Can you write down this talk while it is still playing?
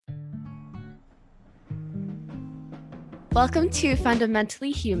Welcome to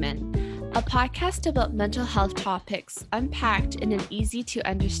Fundamentally Human, a podcast about mental health topics unpacked in an easy to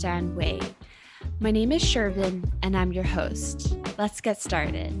understand way. My name is Shervin, and I'm your host. Let's get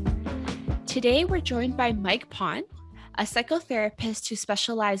started. Today, we're joined by Mike Pont, a psychotherapist who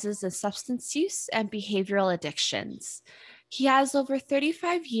specializes in substance use and behavioral addictions. He has over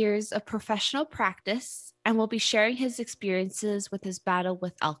 35 years of professional practice and will be sharing his experiences with his battle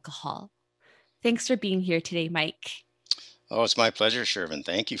with alcohol. Thanks for being here today, Mike. Oh, it's my pleasure, Shervin.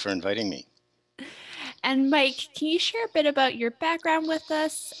 Thank you for inviting me. And Mike, can you share a bit about your background with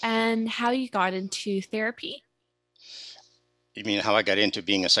us and how you got into therapy? You mean how I got into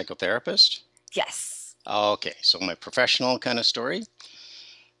being a psychotherapist? Yes. Okay, so my professional kind of story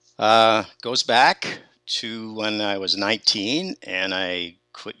goes back to when I was 19 and I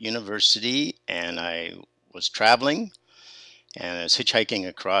quit university and I was traveling and I was hitchhiking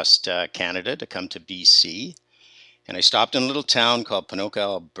across Canada to come to BC. And I stopped in a little town called Ponoka,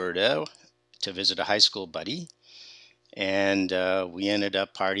 Alberta to visit a high school buddy. And we ended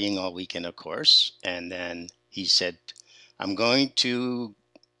up partying all weekend, of course. And then he said, I'm going to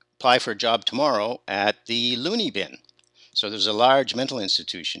apply for a job tomorrow at the Looney Bin. So there's a large mental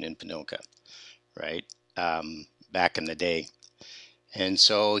institution in Ponoka, right? Back in the day. And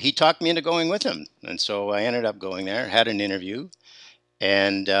so he talked me into going with him. And so I ended up going there, had an interview,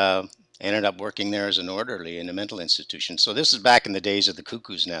 and ended up working there as an orderly in a mental institution. So this is back in the days of the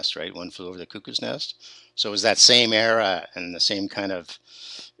cuckoo's nest, right? One flew over the cuckoo's nest. So it was that same era and the same kind of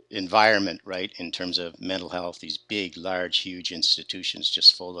environment, right, in terms of mental health, these big, large, huge institutions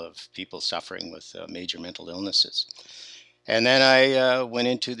just full of people suffering with major mental illnesses. And then I went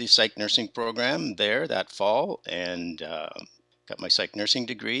into the psych nursing program there that fall and got my psych nursing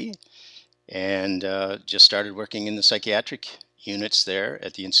degree and just started working in the psychiatric units there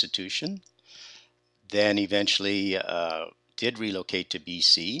at the institution. Then eventually did relocate to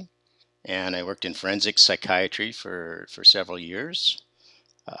BC and I worked in forensic psychiatry for several years.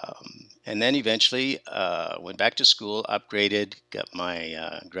 And then eventually went back to school, upgraded, got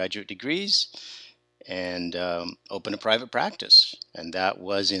my graduate degrees, and opened a private practice. And that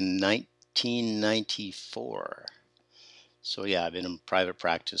was in 1994. So yeah, I've been in private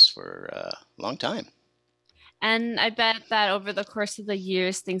practice for a long time. And I bet that over the course of the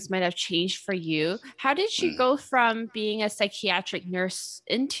years, things might have changed for you. How did you Mm. go from being a psychiatric nurse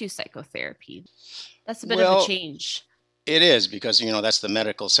into psychotherapy? That's a bit of a Well, change. it is because, that's the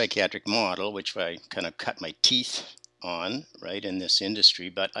medical psychiatric model, which I kind of cut my teeth on, right, in this industry.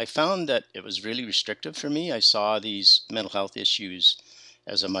 But I found that it was really restrictive for me. I saw these mental health issues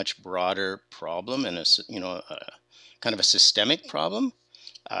as a much broader problem and a kind of a systemic problem,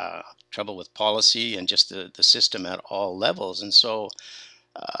 uh, trouble with policy and just the system at all levels. And so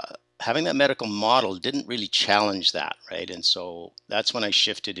having that medical model didn't really challenge that, right? And so that's when I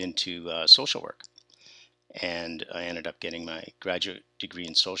shifted into social work and I ended up getting my graduate degree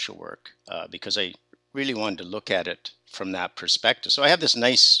in social work because I really wanted to look at it from that perspective. So I have this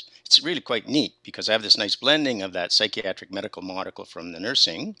nice, it's really quite neat because I have this nice blending of that psychiatric medical model from the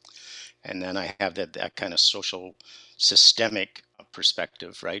nursing, and then I have that kind of social systemic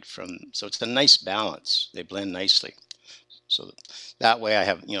perspective, right? So it's a nice balance. They blend nicely. So that way I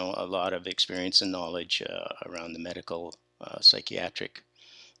have, a lot of experience and knowledge around the medical psychiatric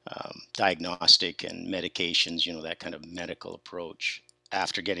diagnostic and medications, that kind of medical approach.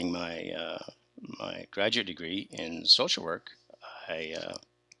 After getting my graduate degree in social work, I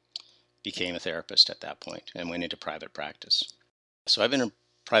became a therapist at that point and went into private practice. So I've been in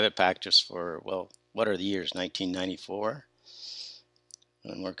private practice for, well, what are the years? 1994,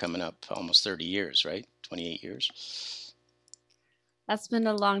 and we're coming up almost 30 years, right? 28 years. That's been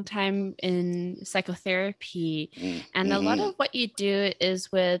a long time in psychotherapy. And a lot Mm-hmm. of what you do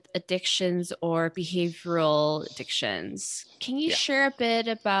is with addictions or behavioral addictions. Can you Yeah, share a bit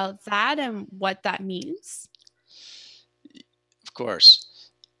about that and what that means? of course.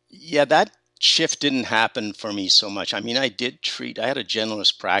 Yeah, that shift didn't happen for me so much. I mean, I had a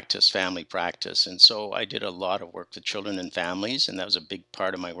generalist practice, family practice, and so I did a lot of work with children and families, and that was a big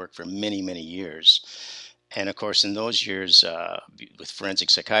part of my work for many, many years. And of course, in those years, with forensic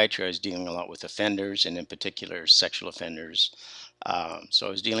psychiatry, I was dealing a lot with offenders, and in particular, sexual offenders. So I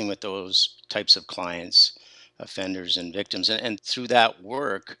was dealing with those types of clients, offenders and victims. And through that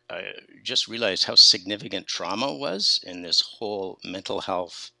work, I just realized how significant trauma was in this whole mental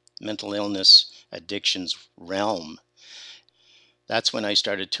health, mental illness, addictions realm. That's when I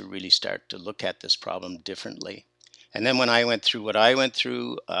started to really start to look at this problem differently. And then when I went through what I went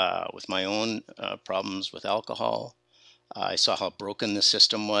through with my own problems with alcohol, I saw how broken the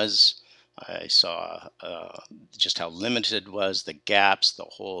system was. I saw just how limited it was, the gaps, the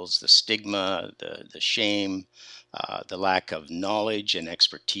holes, the stigma, the shame, the lack of knowledge and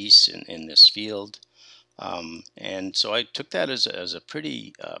expertise in this field. And so I took that as a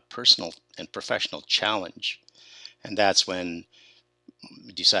pretty personal and professional challenge. And that's when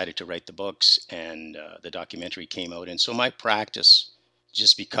we decided to write the books, and the documentary came out. And so my practice,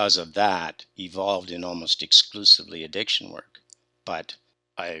 just because of that, evolved in almost exclusively addiction work. But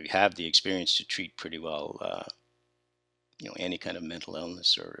I have the experience to treat pretty well, any kind of mental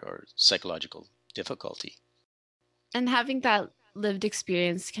illness or psychological difficulty. And having that lived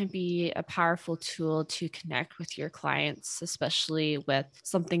experience can be a powerful tool to connect with your clients, especially with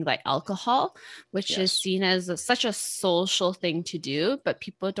something like alcohol, which is Yes. seen as such a social thing to do, but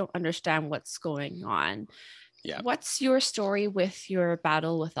people don't understand what's going on. Yeah. What's your story with your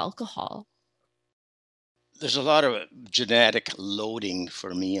battle with alcohol? There's a lot of genetic loading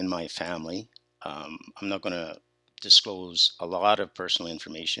for me and my family. I'm not going to disclose a lot of personal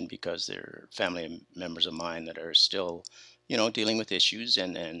information because they're family members of mine that are still, dealing with issues,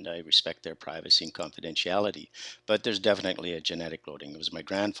 and I respect their privacy and confidentiality. But there's definitely a genetic loading. It was my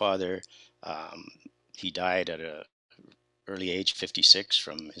grandfather. Um, he died at a early age, 56,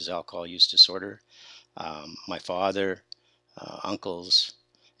 from his alcohol use disorder. My father, uncles,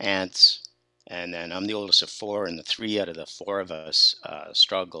 aunts, and then I'm the oldest of four, and the three out of the four of us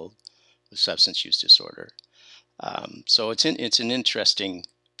struggled with substance use disorder. So it's an interesting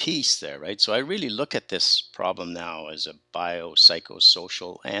piece there, right? So I really look at this problem now as a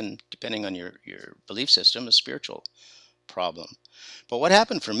biopsychosocial, and depending on your belief system, a spiritual problem. But what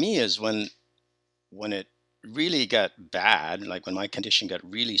happened for me is when it really got bad, like when my condition got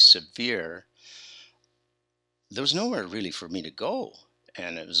really severe, there was nowhere really for me to go.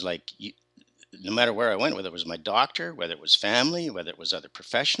 And it was like, no matter where I went, whether it was my doctor, whether it was family, whether it was other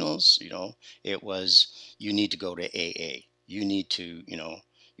professionals, it was, you need to go to AA. You need to,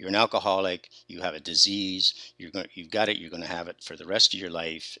 you're an alcoholic, you have a disease, you've got it, you're going to have it for the rest of your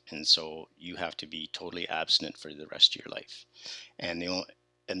life. And so you have to be totally abstinent for the rest of your life. And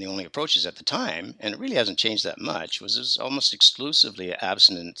the only approaches at the time, and it really hasn't changed that much, was almost exclusively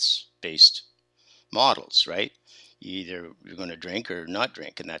abstinence based models, right? You're going to drink or not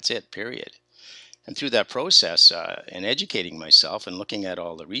drink, and that's it, period. And through that process, and educating myself and looking at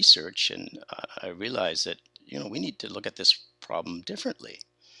all the research, and I realized that we need to look at this problem differently.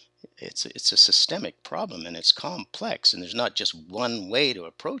 It's a systemic problem, and it's complex, and there's not just one way to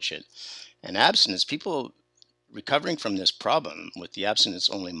approach it. And abstinence, people recovering from this problem with the abstinence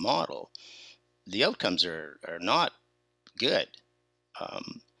only model, the outcomes are not good.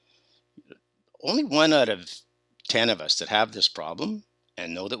 Um, Only 1 out of 10 of us that have this problem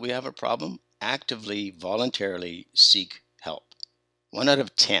and know that we have a problem actively, voluntarily seek help. 1 out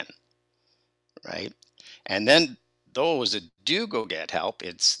of 10, right? And then those that do go get help,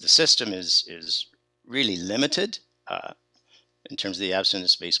 it's the system is really limited in terms of the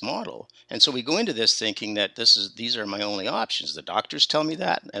abstinence-based model. And so we go into this thinking that these are my only options. The doctors tell me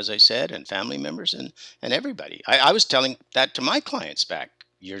that, as I said, and family members and everybody. I was telling that to my clients back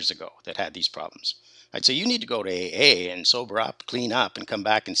years ago that had these problems. I'd say, you need to go to AA and sober up, clean up, and come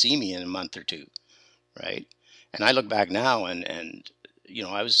back and see me in a month or two, right? And I look back now, and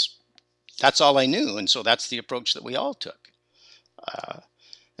I was that's all I knew, and so that's the approach that we all took. Uh,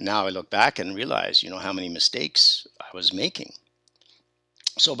 and now I look back and realize, how many mistakes I was making.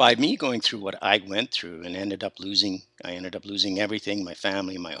 So by me going through what I went through and I ended up losing everything: my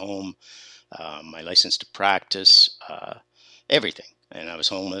family, my home, my license to practice, everything. And I was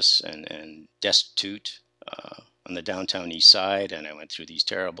homeless and destitute on the downtown east side. And I went through these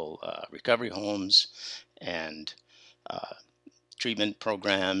terrible recovery homes and uh, treatment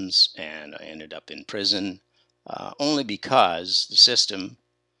programs. And I ended up in prison only because the system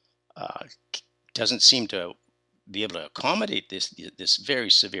uh, doesn't seem to be able to accommodate this very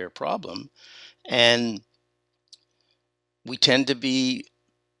severe problem. And we tend to be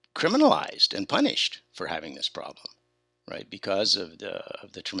criminalized and punished for having this problem, right? Because of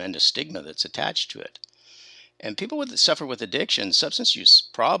the tremendous stigma that's attached to it. And people that suffer with addiction, substance use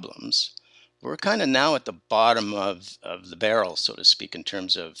problems, we're kind of now at the bottom of the barrel, so to speak, in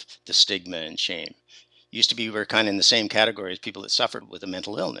terms of the stigma and shame. Used to be we were kind of in the same category as people that suffered with a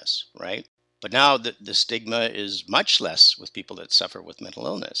mental illness, right? But now the stigma is much less with people that suffer with mental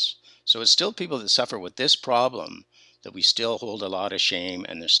illness. So it's still people that suffer with this problem that we still hold a lot of shame,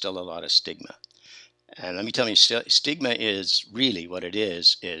 and there's still a lot of stigma. And let me tell you, stigma is really what it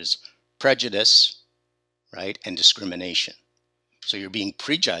is prejudice, right, and discrimination. So you're being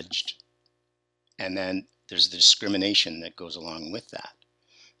prejudged, and then there's the discrimination that goes along with that.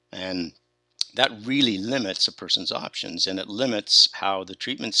 And that really limits a person's options, and it limits how the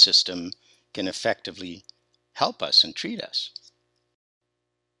treatment system can effectively help us and treat us.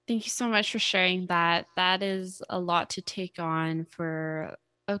 Thank you so much for sharing that. That is a lot to take on for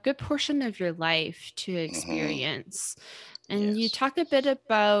a good portion of your life to Hmm. experience. And you Yes. talk a bit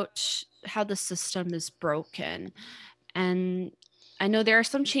about how the system is broken. And I know there are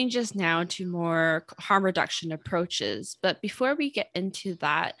some changes now to more harm reduction approaches. But before we get into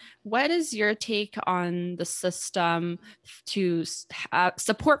that, what is your take on the system to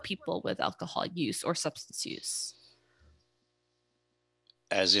support people with alcohol use or substance use?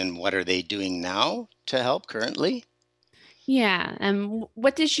 As in, what are they doing now to help currently? Yeah. And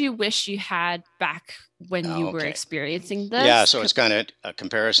what did you wish you had back when Oh, you were okay. experiencing Yeah, this? so it's kind of a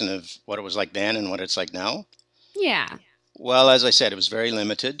comparison of what it was like then and what it's like now. Yeah. Well, as I said, it was very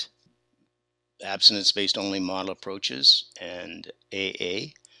limited, abstinence-based only model approaches and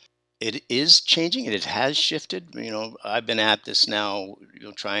AA. It is changing. It has shifted. I've been at this now,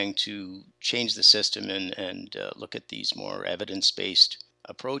 trying to change the system and look at these more evidence-based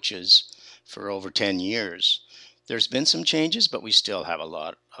approaches for over 10 years. There's been some changes, but we still have a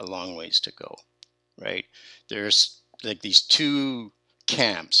long ways to go, right? There's like these two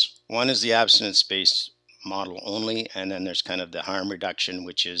camps. One is the abstinence-based model only, and then there's kind of the harm reduction,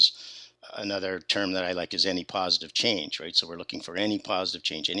 which is another term that I like is any positive change, right? So we're looking for any positive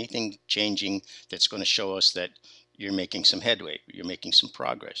change, anything changing that's going to show us that you're making some headway, you're making some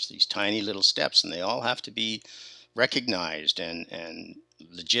progress, these tiny little steps, and they all have to be recognized and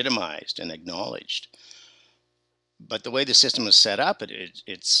legitimized and acknowledged. But the way the system is set up,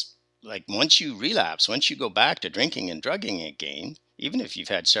 it's like once you relapse, once you go back to drinking and drugging again, even if you've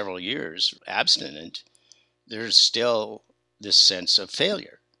had several years abstinent, there's still this sense of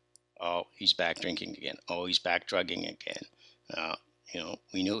failure. Oh, he's back drinking again. Oh, he's back drugging again. Uh,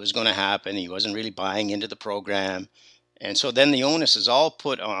 we knew it was going to happen. He wasn't really buying into the program. And so then the onus is all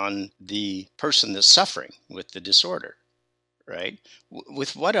put on the person that's suffering with the disorder, right?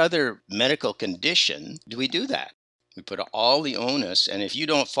 With what other medical condition do we do that? We put all the onus, and if you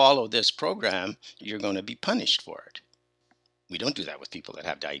don't follow this program, you're going to be punished for it. We don't do that with people that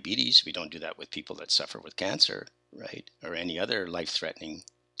have diabetes. We don't do that with people that suffer with cancer, right? Or any other life threatening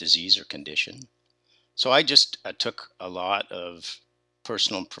disease or condition. So I just took a lot of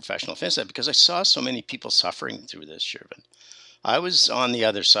personal and professional offense at that because I saw so many people suffering through this, Shervin. I was on the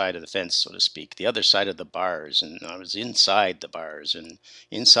other side of the fence, so to speak, the other side of the bars, and I was inside the bars and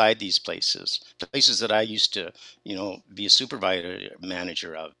inside these places that I used to, be a supervisor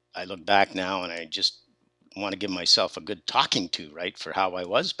manager of. I look back now and I just want to give myself a good talking to, right, for how I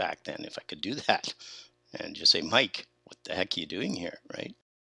was back then, if I could do that, and just say, Mike, what the heck are you doing here, right?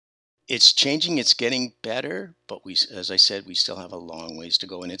 It's changing, it's getting better, but as I said, we still have a long ways to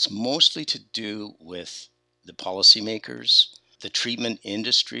go. And it's mostly to do with the policymakers, the treatment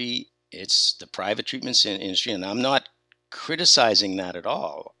industry, it's the private treatment industry. And I'm not criticizing that at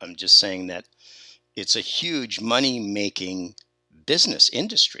all. I'm just saying that it's a huge money making business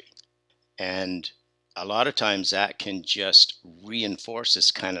industry. And a lot of times that can just reinforce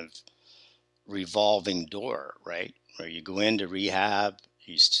this kind of revolving door, right? Where you go into rehab,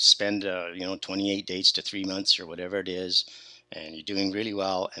 you spend 28 days to 3 months or whatever it is, and you're doing really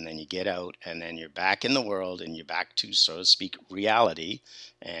well, and then you get out, and then you're back in the world, and you're back to, so to speak, reality,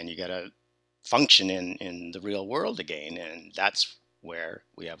 and you got to function in the real world again, and that's where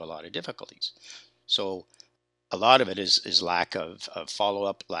we have a lot of difficulties. So a lot of it is lack of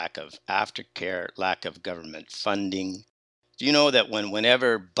follow-up, lack of aftercare, lack of government funding. Do you know that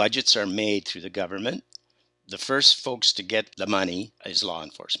whenever budgets are made through the government, the first folks to get the money is law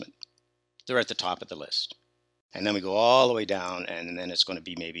enforcement? They're at the top of the list. And then we go all the way down, and then it's going to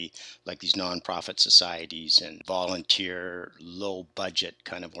be maybe like these nonprofit societies and volunteer, low budget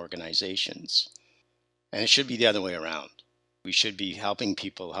kind of organizations. And it should be the other way around. We should be helping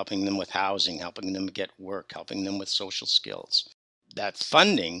people, helping them with housing, helping them get work, helping them with social skills. That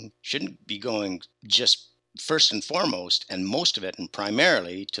funding shouldn't be going just first and foremost, and most of it and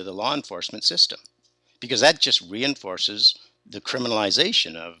primarily, to the law enforcement system, because that just reinforces the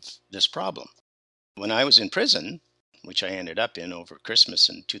criminalization of this problem. When I was in prison, which I ended up in over Christmas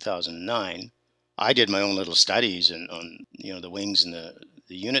in 2009, I did my own little studies and on the wings and the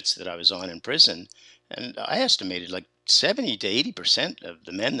units that I was on in prison, and I estimated like 70 to 80% of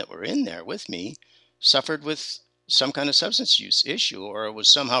the men that were in there with me suffered with some kind of substance use issue, or it was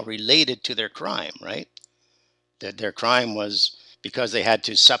somehow related to their crime, right? That their crime was because they had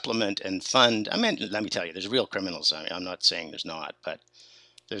to supplement and fund. I mean, let me tell you, there's real criminals. I mean, I'm not saying there's not, but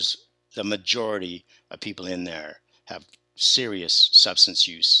there's the majority of people in there have serious substance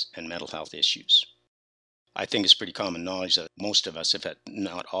use and mental health issues. I think it's pretty common knowledge that most of us, if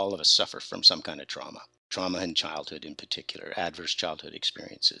not all of us, suffer from some kind of trauma in childhood in particular, adverse childhood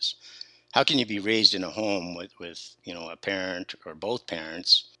experiences. How can you be raised in a home with a parent or both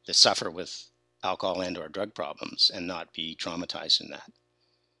parents that suffer with alcohol and or drug problems and not be traumatized in that?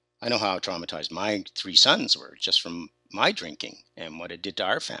 I know how traumatized my 3 sons were just from my drinking and what it did to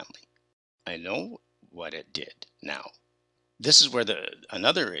our family. I know what it did now. This is where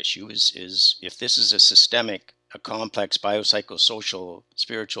another issue is if this is a systemic, a complex biopsychosocial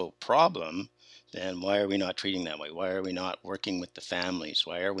spiritual problem, then why are we not treating that way? Why are we not working with the families?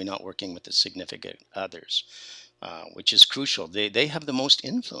 Why are we not working with the significant others? Which is crucial. They have the most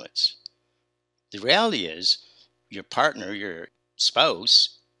influence. The reality is your partner, your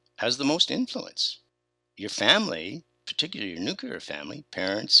spouse, has the most influence. Your family, particularly your nuclear family,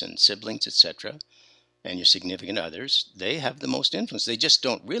 parents and siblings, etc., and your significant others, they have the most influence. They just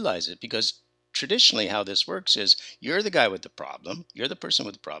don't realize it because traditionally how this works is you're the guy with the problem. You're the person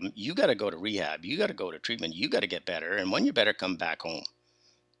with the problem. You got to go to rehab. You got to go to treatment. You got to get better. And when you're better, come back home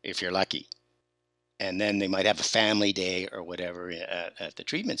if you're lucky. And then they might have a family day or whatever at the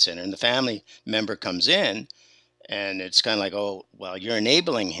treatment center. And the family member comes in and it's kind of like, oh, well, you're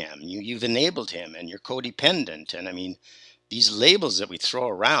enabling him. You've enabled him and you're codependent. And I mean, these labels that we throw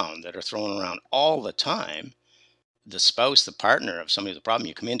around that are thrown around all the time, the spouse, the partner of somebody with a problem,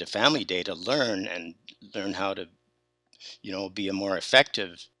 you come into family day to learn how to, be a more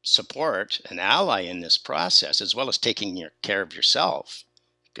effective support, an ally in this process, as well as taking care of yourself.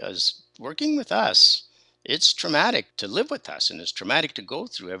 Because working with us, it's traumatic to live with us and it's traumatic to go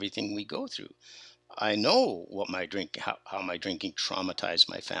through everything we go through. I know how my drinking traumatized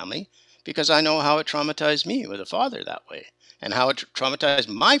my family because I know how it traumatized me with a father that way, and how it traumatized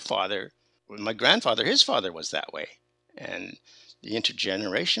my father with my grandfather. His father was that way, and the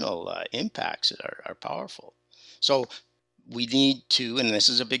intergenerational impacts are powerful. So we need to, and this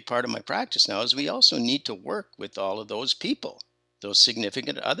is a big part of my practice now, is we also need to work with all of those people, those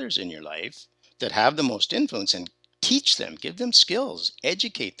significant others in your life that have the most influence, and teach them, give them skills,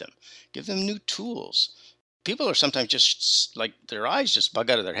 educate them, give them new tools. People are sometimes just like their eyes just bug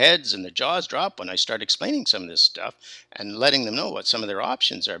out of their heads and their jaws drop when I start explaining some of this stuff and letting them know what some of their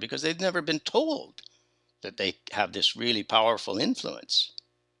options are because they've never been told that they have this really powerful influence,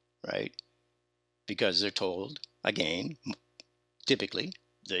 right? Because they're told, again, typically,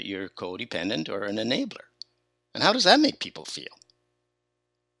 that you're codependent or an enabler. And how does that make people feel?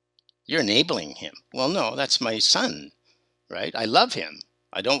 You're enabling him. Well, no, that's my son, right? I love him.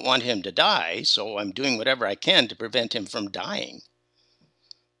 I don't want him to die, so I'm doing whatever I can to prevent him from dying.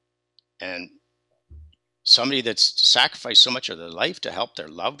 And somebody that's sacrificed so much of their life to help their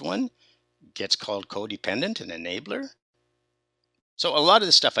loved one gets called codependent and enabler. So a lot of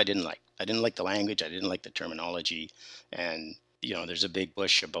this stuff I didn't like. I didn't like the language. I didn't like the terminology. And, there's a big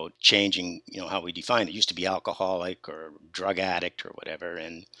push about changing, how we define it. It used to be alcoholic or drug addict or whatever.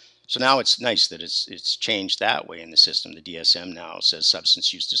 And so now it's nice that it's changed that way in the system. The DSM now says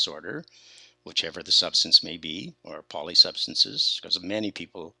substance use disorder, whichever the substance may be, or polysubstances, because many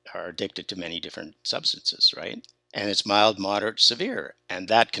people are addicted to many different substances, right? And it's mild, moderate, severe. And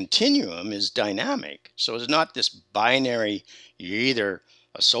that continuum is dynamic. So it's not this binary, you're either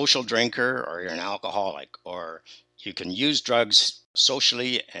a social drinker or you're an alcoholic, or you can use drugs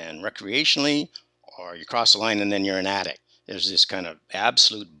socially and recreationally, or you cross the line and then you're an addict. There's this kind of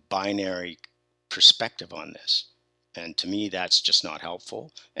absolute binary perspective on this. And to me, that's just not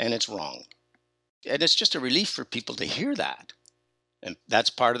helpful and it's wrong. And it's just a relief for people to hear that. And that's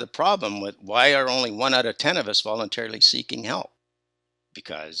part of the problem with why are only 1 out of 10 of us voluntarily seeking help?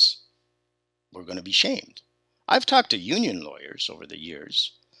 Because we're going to be shamed. I've talked to union lawyers over the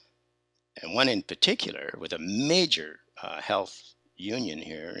years, and one in particular with a major health union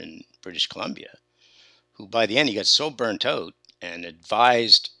here in British Columbia, who by the end he got so burnt out and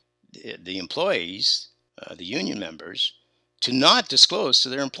advised the employees, the union members, to not disclose to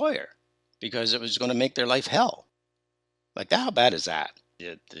their employer because it was going to make their life hell. Like, how bad is that?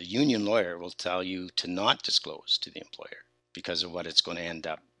 The union lawyer will tell you to not disclose to the employer because of what it's going to end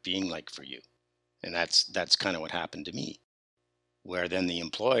up being like for you. And that's kind of what happened to me, where then the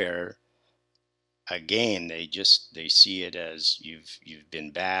employer, again, they see it as you've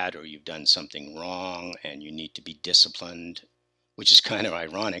been bad or you've done something wrong and you need to be disciplined, which is kind of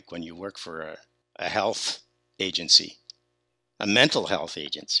ironic when you work for a health agency, a mental health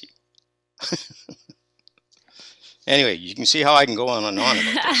agency. Anyway, you can see how I can go on and on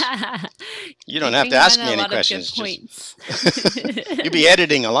about this. You don't You have to bring on ask me a any lot of good questions. Just points. you'll be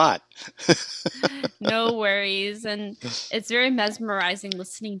editing a lot. No worries. And it's very mesmerizing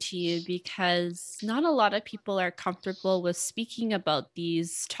listening to you because not a lot of people are comfortable with speaking about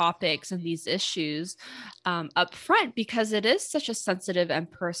these topics and these issues up front because it is such a sensitive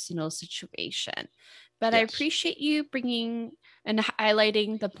and personal situation. But I Yes. appreciate you bringing and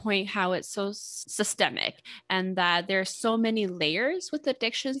highlighting the point how it's so systemic and that there's so many layers with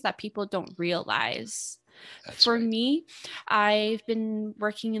addictions that people don't realize. That's For right. me, I've been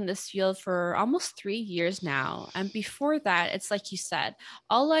working in this field for almost 3 years now. And before that, it's like you said,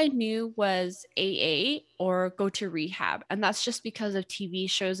 all I knew was AA or go to rehab. And that's just because of TV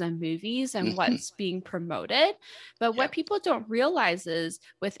shows and movies and Hmm. what's being promoted. But Yeah. what people don't realize is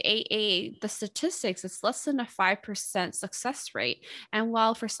with AA, the statistics, it's less than a 5% success rate. And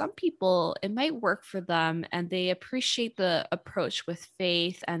while for some people it might work for them and they appreciate the approach with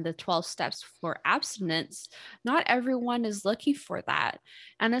faith and the 12 steps for abstinence, not everyone is looking for that.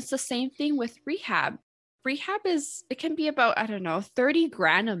 And it's the same thing with rehab. Rehab is, it can be about, I don't know, 30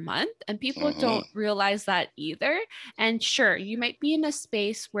 grand a month, and people Hmm. don't realize that either. And sure, you might be in a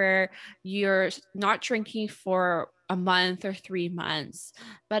space where you're not drinking for a month or 3 months,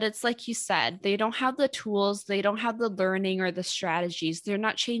 but it's like you said, they don't have the tools, they don't have the learning or the strategies. They're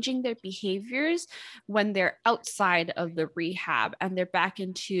not changing their behaviors when they're outside of the rehab and they're back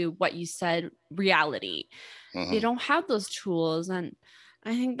into what you said reality. They Hmm. don't have those tools. And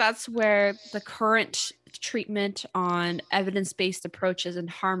I think that's where the current treatment on evidence based approaches and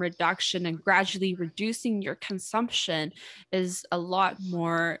harm reduction and gradually reducing your consumption is a lot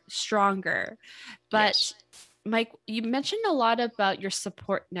more stronger. Yes. But Mike, you mentioned a lot about your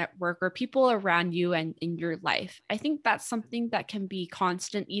support network or people around you and in your life. I think that's something that can be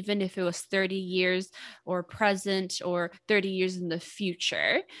constant, even if it was 30 years or present or 30 years in the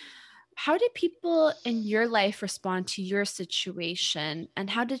future. How did people in your life respond to your situation, and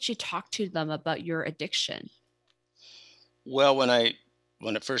how did you talk to them about your addiction? Well, when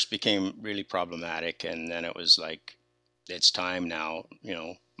it first became really problematic, and then it was like, it's time now,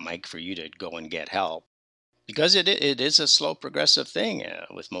 Mike, for you to go and get help because it is a slow progressive thing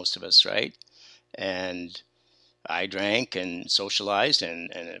with most of us, right? And I drank and socialized, and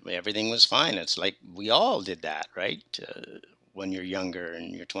everything was fine. It's like we all did that, right? When you're younger,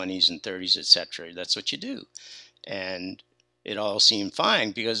 in your 20s and 30s, etc. That's what you do, and it all seemed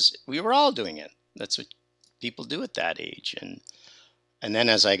fine because we were all doing it. That's what people do at that age, and then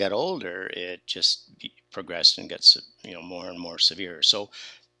as I got older, it just progressed and got more and more severe. So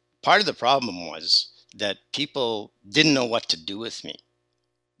part of the problem was that people didn't know what to do with me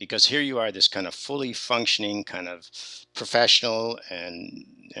because here you are, this kind of fully functioning kind of professional and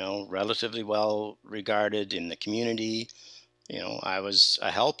relatively well regarded in the community. I was a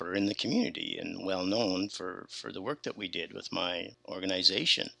helper in the community and well known for the work that we did with my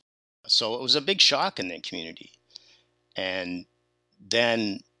organization. So it was a big shock in the community. And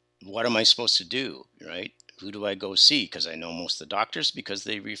then what am I supposed to do, right? Who do I go see? Because I know most of the doctors because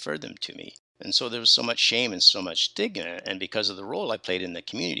they refer them to me. And so there was so much shame and so much stigma. And because of the role I played in the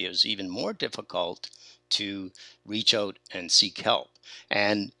community, it was even more difficult to reach out and seek help.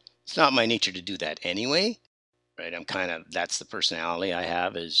 And it's not my nature to do that anyway, right? That's the personality I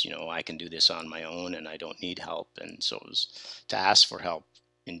have is, I can do this on my own and I don't need help. And so it was to ask for help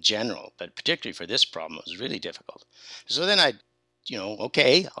in general, but particularly for this problem, it was really difficult. So then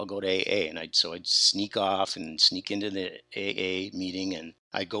okay, I'll go to AA. And I'd sneak off and sneak into the AA meeting, and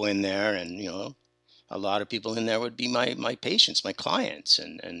I'd go in there, and, a lot of people in there would be my patients, my clients,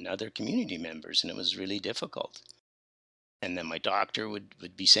 and other community members. And it was really difficult. And then my doctor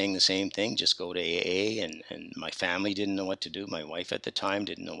would be saying the same thing, just go to AA. And my family didn't know what to do. My wife at the time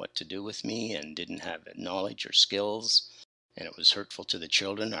didn't know what to do with me and didn't have knowledge or skills. And it was hurtful to the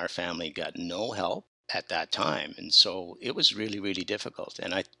children. Our family got no help at that time. And so it was really, really difficult.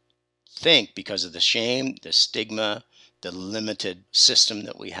 And I think because of the shame, the stigma, the limited system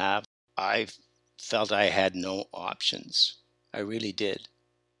that we have, I felt I had no options. I really did,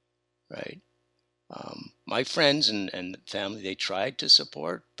 right? My friends and family, they tried to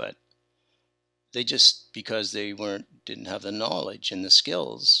support, but they just, because they didn't have the knowledge and the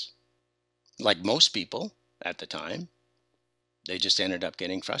skills, like most people at the time, they just ended up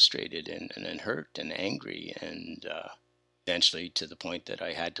getting frustrated and hurt and angry, and eventually to the point that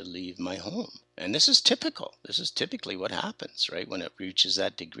I had to leave my home. And this is typical. This is typically what happens, right? When it reaches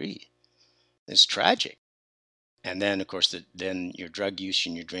that degree, it's tragic. And then, of course, then your drug use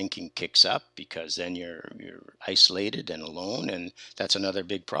and your drinking kicks up because then you're isolated and alone, and that's another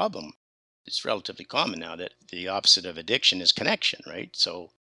big problem. It's relatively common now that the opposite of addiction is connection, right?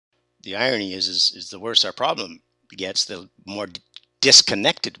 So the irony is the worse our problem gets, the more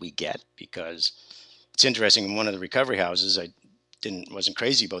disconnected we get. Because it's interesting, in one of the recovery houses, I didn't wasn't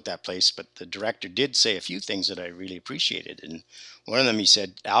crazy about that place, but the director did say a few things that I really appreciated. And one of them, he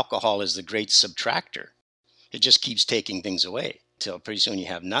said, alcohol is the great subtractor. It just keeps taking things away till pretty soon you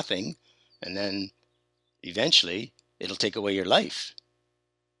have nothing, and then eventually it'll take away your life,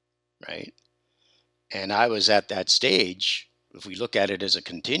 right? And I was at that stage. If we look at it as a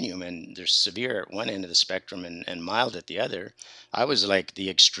continuum, and there's severe at one end of the spectrum and mild at the other, I was like the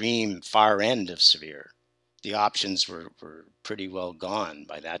extreme far end of severe. The options were pretty well gone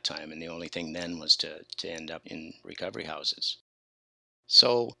by that time, and the only thing then was to end up in recovery houses.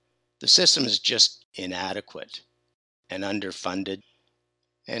 So the system is just inadequate and underfunded.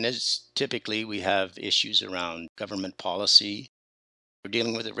 And as typically, we have issues around government policy. We're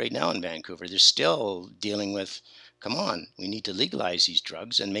dealing with it right now in Vancouver. They're still dealing with, come on, we need to legalize these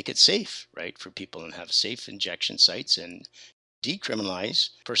drugs and make it safe, right, for people, and have safe injection sites and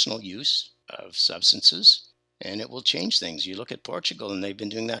decriminalize personal use of substances. And it will change things. You look at Portugal, and they've been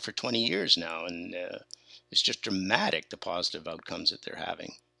doing that for 20 years now. And it's just dramatic, the positive outcomes that they're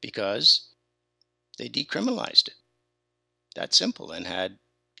having, because they decriminalized it. That simple, and had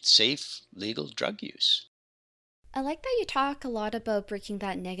safe, legal drug use. I like that you talk a lot about breaking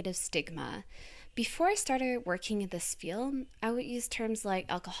that negative stigma. Before I started working in this field, I would use terms like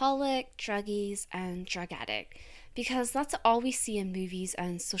alcoholic, druggies, and drug addict because that's all we see in movies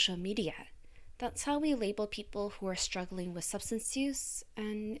and social media. That's how we label people who are struggling with substance use,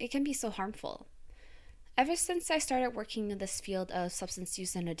 and it can be so harmful. Ever since I started working in this field of substance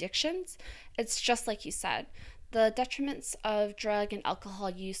use and addictions, it's just like you said. The detriments of drug and alcohol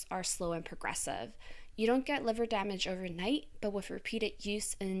use are slow and progressive. You don't get liver damage overnight, but with repeated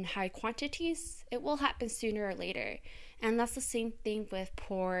use in high quantities, it will happen sooner or later. And that's the same thing with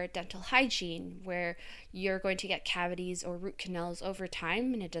poor dental hygiene, where you're going to get cavities or root canals over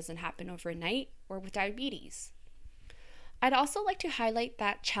time and it doesn't happen overnight, or with diabetes. I'd also like to highlight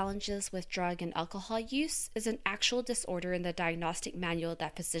that challenges with drug and alcohol use is an actual disorder in the diagnostic manual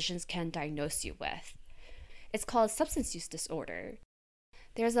that physicians can diagnose you with. It's called substance use disorder.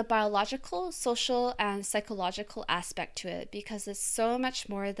 There's a biological, social, and psychological aspect to it because it's so much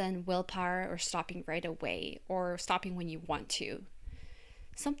more than willpower or stopping right away or stopping when you want to.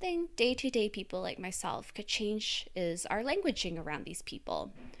 Something day to day people like myself could change is our languaging around these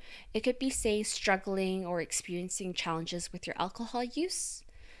people. It could be saying struggling or experiencing challenges with your alcohol use.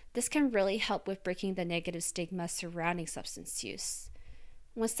 This can really help with breaking the negative stigma surrounding substance use.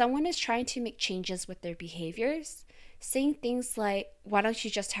 When someone is trying to make changes with their behaviors, saying things like, why don't you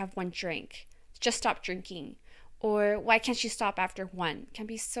just have one drink? Just stop drinking. Or why can't you stop after one? Can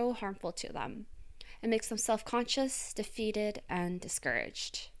be so harmful to them. It makes them self conscious, defeated, and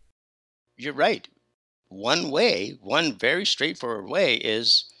discouraged. You're right. One very straightforward way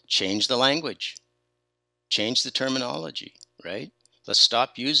is change the language, change the terminology, right? Let's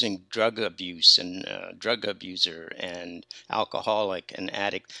stop using drug abuse and drug abuser and alcoholic and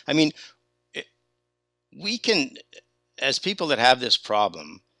addict. I mean, it, we can, as people that have this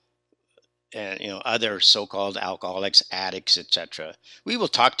problem, and other so-called alcoholics, addicts, etc., we will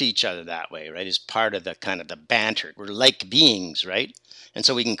talk to each other that way, right? As part of the kind of the banter. We're like beings, right? And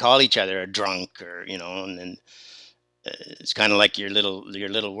so we can call each other a drunk, or and then it's kind of like your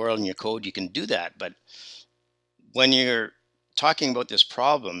little world and your code. You can do that, but when you're talking about this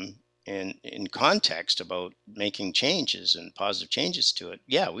problem in context about making changes and positive changes to it,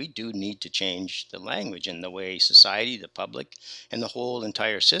 yeah, we do need to change the language and the way society, the public, and the whole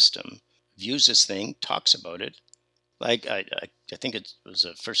entire system views this thing, talks about it. Like I think it was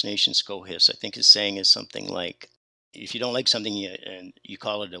a First Nations Skohis. I think his saying is something like, if you don't like something, you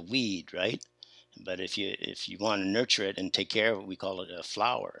call it a weed, right? But if you want to nurture it and take care of it, we call it a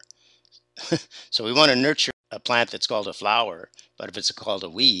flower. So we want to nurture a plant that's called a flower, but if it's called a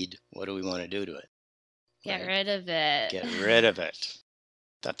weed, what do we want to do to it? Get Right? rid of it. Get rid of it.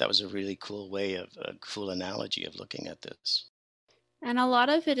 Thought that was a really a cool analogy of looking at this. And a lot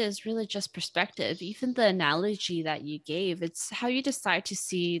of it is really just perspective. Even the analogy that you gave, it's how you decide to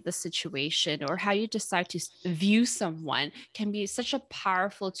see the situation or how you decide to view someone can be such a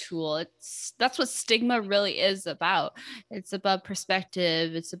powerful tool. That's what stigma really is about. It's about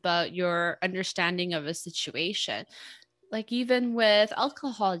perspective, it's about your understanding of a situation. Like even with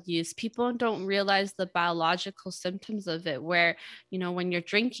alcohol use, people don't realize the biological symptoms of it, where when you're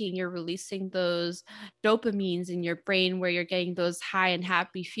drinking, you're releasing those dopamines in your brain where you're getting those high and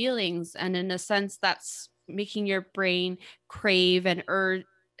happy feelings, and in a sense that's making your brain crave and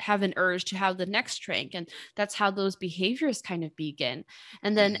have an urge to have the next drink. And that's how those behaviors kind of begin.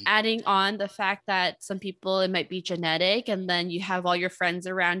 And then Mhm. adding on the fact that some people, it might be genetic, and then you have all your friends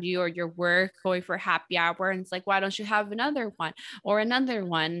around you or your work going for happy hour. And it's like, why don't you have another one or another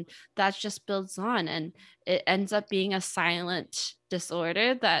one? That just builds on. And it ends up being a silent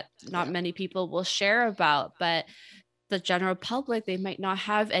disorder that not Yeah. many people will share about. But the general public, they might not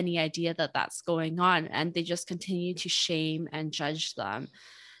have any idea that that's going on, and they just continue to shame and judge them.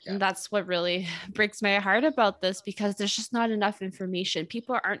 Yeah. And that's what really breaks my heart about this, because there's just not enough information.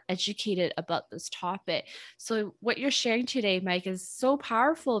 People aren't educated about this topic. So what you're sharing today, Mike, is so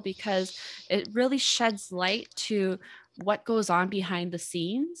powerful because it really sheds light to what goes on behind the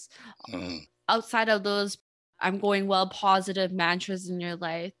scenes Mhm. outside of those I'm going well positive mantras in your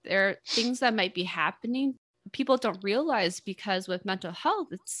life. There are things that might be happening people don't realize, because with mental health,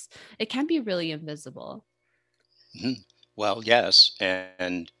 it can be really invisible. Mhm. Well, yes,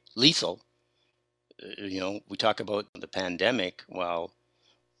 and lethal. We talk about the pandemic. Well,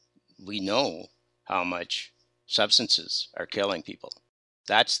 we know how much substances are killing people.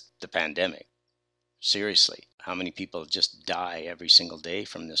 That's the pandemic. Seriously, how many people just die every single day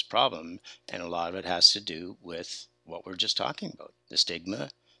from this problem? And a lot of it has to do with what we're just talking about: the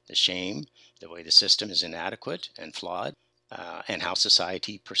stigma, the shame, the way the system is inadequate and flawed, and how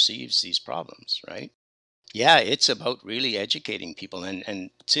society perceives these problems, right? Yeah, it's about really educating people. And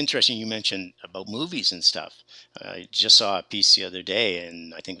it's interesting you mentioned about movies and stuff. I just saw a piece the other day,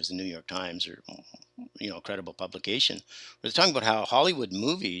 and I think it was the New York Times or, a credible publication, where they're talking about how Hollywood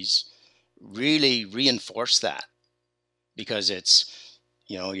movies really reinforce that, because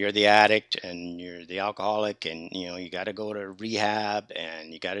you're the addict and you're the alcoholic, and you got to go to rehab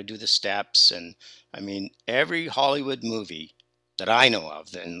and you got to do the steps. And I mean, every Hollywood movie that I know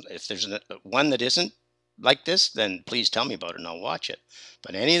of, then if there's one that isn't like this, then please tell me about it and I'll watch it.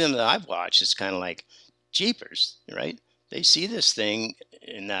 But any of them that I've watched, it's kind of like jeepers, right? They see this thing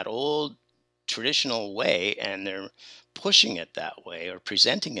in that old traditional way, and they're pushing it that way or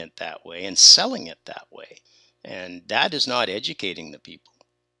presenting it that way and selling it that way, and that is not educating the people.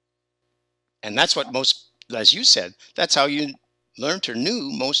 And that's what most, as you said, that's how you learned or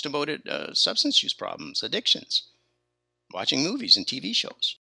knew most about it, substance use problems, addictions, watching movies and TV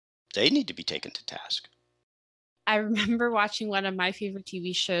shows. They need to be taken to task. I remember watching one of my favorite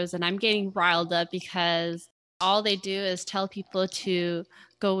TV shows, and I'm getting riled up because all they do is tell people to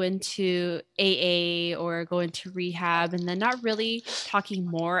go into AA or go into rehab, and then not really talking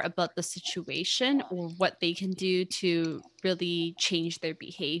more about the situation or what they can do to really change their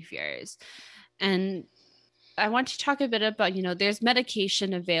behaviors. And I want to talk a bit about, there's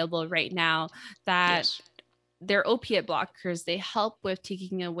medication available right now that Yes. they're opiate blockers. They help with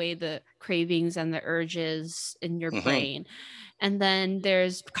taking away the cravings and the urges in your Hmm. brain. And then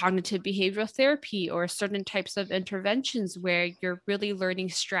there's cognitive behavioral therapy or certain types of interventions where you're really learning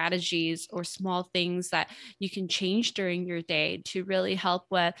strategies or small things that you can change during your day to really help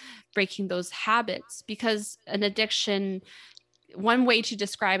with breaking those habits. Because an addiction, one way to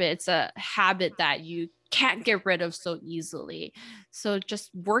describe it, it's a habit that you can't get rid of so easily. So just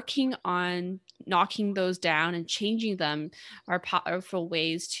working on knocking those down and changing them are powerful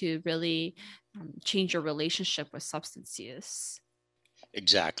ways to really change your relationship with substance use.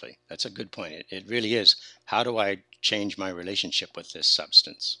 Exactly. That's a good point. It really is. How do I change my relationship with this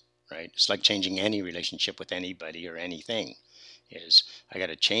substance? Right? It's like changing any relationship with anybody or anything. Is I got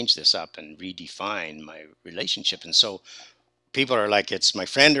to change this up and redefine my relationship. And so people are like, it's my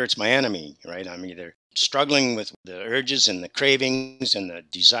friend or it's my enemy, right? I'm either struggling with the urges and the cravings and the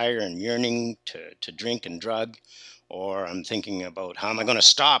desire and yearning to drink and drug, or I'm thinking about how am I going to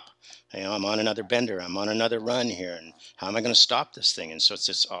stop? I'm on another bender, I'm on another run here, and how am I going to stop this thing? And so it's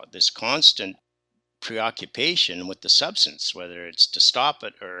this constant preoccupation with the substance, whether it's to stop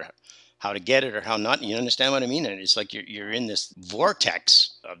it or how to get it or how not. You understand what I mean? And it's like you're in this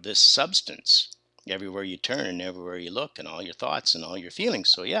vortex of this substance everywhere you turn and everywhere you look, and all your thoughts and all your feelings.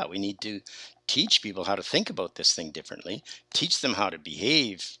 So yeah, we need to teach people how to think about this thing differently, teach them how to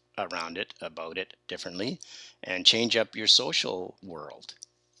behave around it, about it differently, and change up your social world,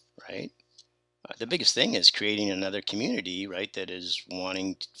 right? The biggest thing is creating another community, right, that is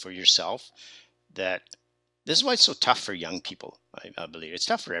wanting for yourself, that this is why it's so tough for young people. I believe it's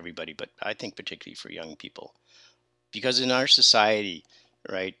tough for everybody, but I think particularly for young people, because in our society,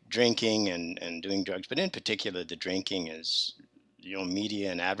 right, drinking and doing drugs, but in particular the drinking is,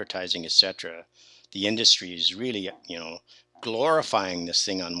 media and advertising, etc. The industry is really, glorifying this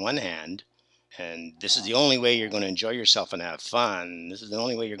thing on one hand, And this is the only way you're going to enjoy yourself and have fun. This is the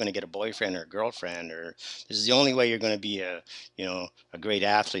only way you're going to get a boyfriend or a girlfriend, or this is the only way you're going to be a great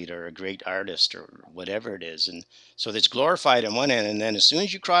athlete or a great artist or whatever it is. And so it's glorified on one end, and then as soon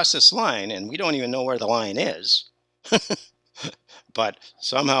as you cross this line, and we don't even know where the line is, but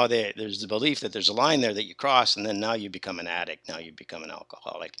somehow there's the belief that there's a line there that you cross, and then now you become an addict, now you become an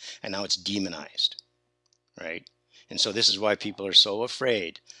alcoholic, and now it's demonized, right? And so this is why people are so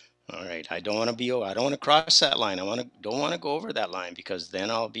afraid. All right, I don't want to be. I don't want to cross that line. Don't want to go over that line because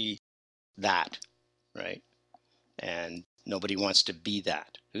then I'll be that, right? And nobody wants to be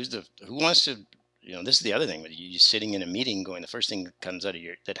that. Who wants to? This is the other thing. You sitting in a meeting, going, the first thing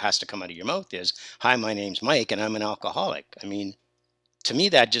that has to come out of your mouth is, "Hi, my name's Mike, and I'm an alcoholic." I mean, to me,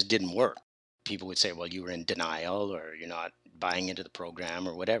 that just didn't work. People would say, "Well, you were in denial, or you're not buying into the program,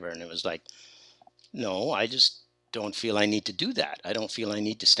 or whatever," and it was like, no, I just don't feel I need to do that. I don't feel I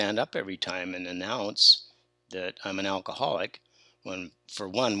need to stand up every time and announce that I'm an alcoholic. When, for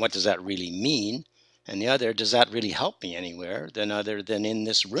one, what does that really mean? And the other, does that really help me anywhere other than in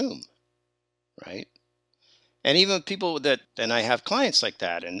this room, right? And even people and I have clients like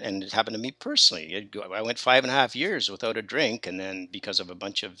that, and it happened to me personally. I went 5.5 years without a drink, and then because of a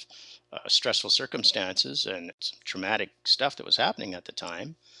bunch of stressful circumstances and some traumatic stuff that was happening at the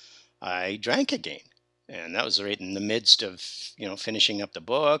time, I drank again. And that was right in the midst of, finishing up the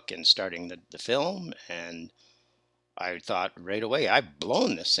book and starting the film. And I thought right away, I've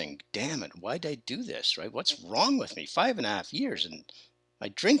blown this thing. Damn it. Why did I do this? Right? What's wrong with me? 5.5 years and I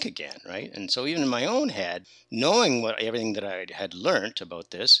drink again. Right. And so even in my own head, knowing everything that I had learned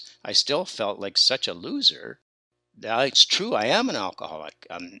about this, I still felt like such a loser. It's true. I am an alcoholic.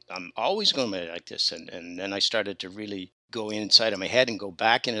 I'm always going to be like this. And then I started to really go inside of my head and go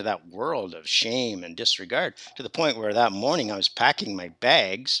back into that world of shame and disregard, to the point where that morning I was packing my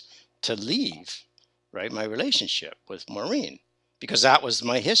bags to leave, right? My relationship with Maureen, because that was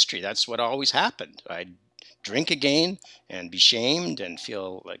my history. That's what always happened. I'd drink again and be shamed and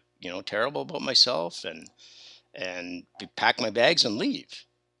feel like, terrible about myself, and pack my bags and leave.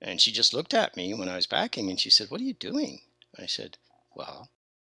 And she just looked at me when I was packing and she said, "What are you doing?" I said, "Well,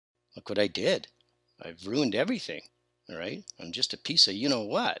 look what I did. I've ruined everything. All right. I'm just a piece of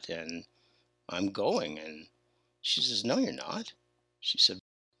what, and I'm going." And she says, "No, you're not." She said,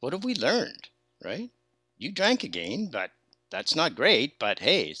 "What have we learned? Right? You drank again, but that's not great. But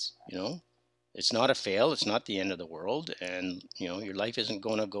hey, it's not a fail. It's not the end of the world. And, your life isn't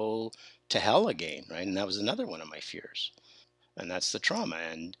going to go to hell again." Right. And that was another one of my fears. And that's the trauma.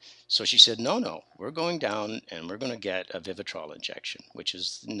 And so she said, "No, no, we're going down and we're going to get a Vivitrol injection, which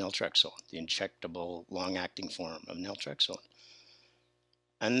is naltrexone, the injectable long-acting form of naltrexone."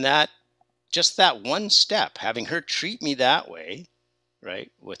 And just that one step, having her treat me that way,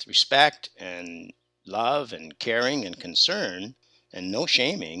 right, with respect and love and caring and concern and no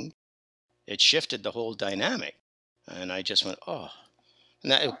shaming, it shifted the whole dynamic. And I just went, oh,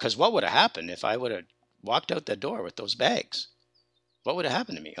 because what would have happened if I would have walked out the door with those bags? What would have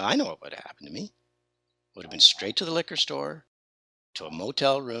happened to me? I know what would have happened to me. Would have been straight to the liquor store, to a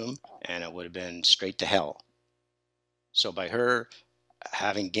motel room, and it would have been straight to hell. So by her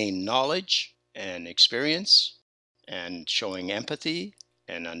having gained knowledge and experience and showing empathy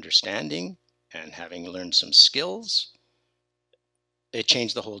and understanding and having learned some skills, it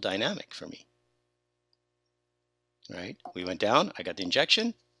changed the whole dynamic for me. Right? We went down, I got the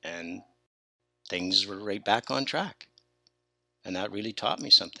injection, and things were right back on track. And that really taught me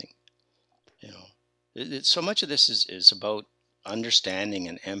something. So much of this is about understanding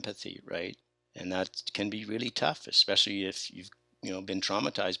and empathy, right? And that can be really tough, especially if you've been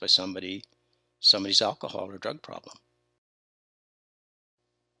traumatized by somebody's alcohol or drug problem.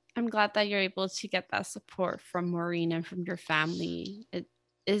 I'm glad that you're able to get that support from Maureen and from your family. It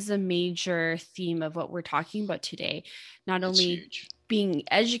is a major theme of what we're talking about today. Not only being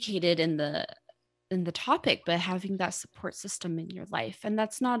educated in the topic, but having that support system in your life. And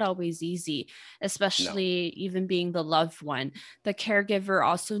that's not always easy, especially even being the loved one. The caregiver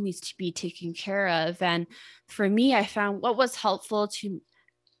also needs to be taken care of. And for me, I found what was helpful to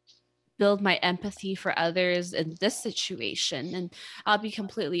build my empathy for others in this situation. And I'll be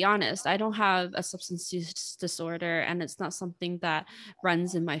completely honest, I don't have a substance use disorder, and it's not something that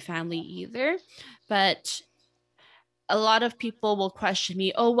runs in my family either. But a lot of people will question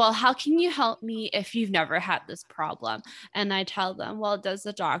me, "Oh, well, how can you help me if you've never had this problem?" And I tell them, "Well, does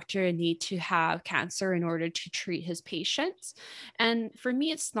the doctor need to have cancer in order to treat his patients?" And for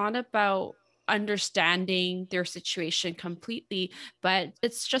me, it's not about understanding their situation completely, but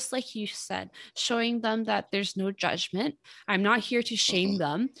it's just like you said, showing them that there's no judgment. I'm not here to shame Hmm.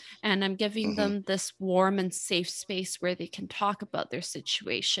 them, and I'm giving Hmm. them this warm and safe space where they can talk about their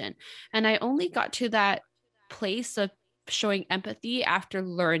situation. And I only got to that place of showing empathy after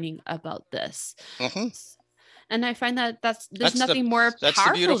learning about this. Hmm. And I find that there's That's the nothing more that's the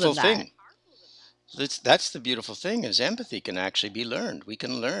powerful beautiful than that. thing. That's the beautiful thing is empathy can actually be learned. We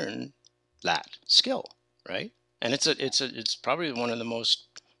can learn that skill, right? And it's probably one of the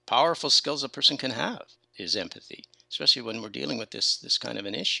most powerful skills a person can have is empathy, especially when we're dealing with this kind of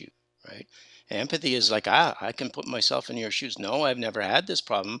an issue, right? Empathy is like, I can put myself in your shoes. No, I've never had this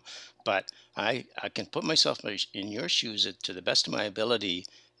problem, but I can put myself in your shoes to the best of my ability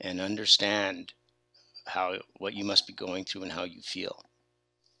and understand how what you must be going through and how you feel,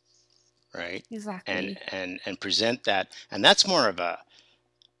 right? and Exactly. and present that, and that's more of a,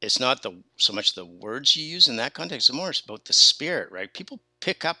 it's not so much the words you use in that context, it's more about the spirit, right? People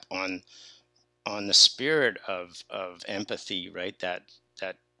pick up on the spirit of empathy, right? That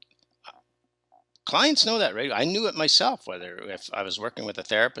clients know that, right? I knew it myself, whether if I was working with a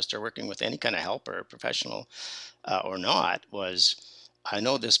therapist or working with any kind of helper or professional or not, was I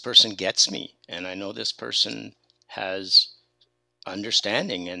know this person gets me, and I know this person has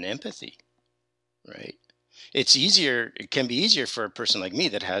understanding and empathy, right? It can be easier for a person like me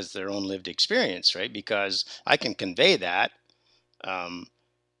that has their own lived experience, right? Because I can convey that. Um,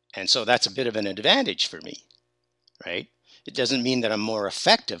 and so that's a bit of an advantage for me, right? It doesn't mean that I'm more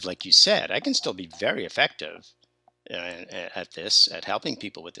effective, like you said. I can still be very effective at this, at helping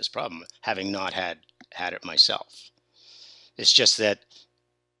people with this problem, having not had it myself. It's just that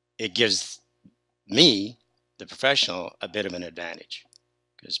it gives me, the professional, a bit of an advantage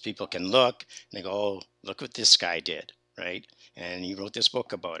because people can look and they go, "Oh, look what this guy did, right? And he wrote this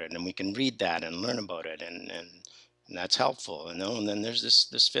book about it, and we can read that and learn about it, and that's helpful." And then there's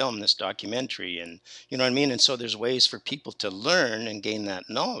this film, this documentary, and you know what I mean. And so there's ways for people to learn and gain that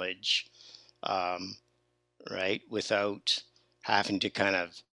knowledge, um, right, without having to kind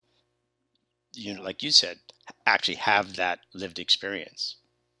of, like you said, actually have that lived experience.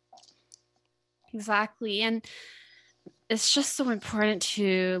 Exactly. And it's just so important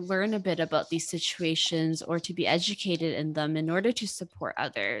to learn a bit about these situations or to be educated in them in order to support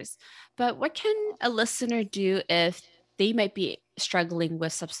others. But what can a listener do if they might be struggling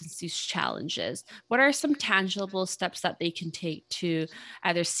with substance use challenges? What are some tangible steps that they can take to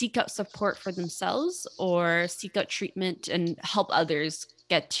either seek out support for themselves or seek out treatment and help others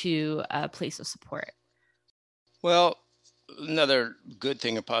get to a place of support? Well, another good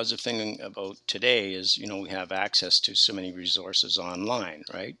thing or positive thing about today is, we have access to so many resources online,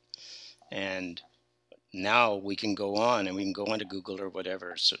 right? And now we can go on and we can go onto Google or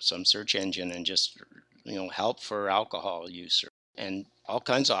whatever, some search engine, and just, help for alcohol use, and all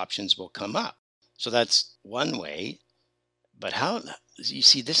kinds of options will come up. So that's one way. But how, you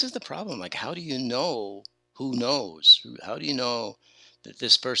see, this is the problem. Like, how do you know who knows? How do you know that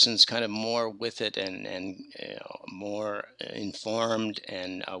this person's kind of more with it and more informed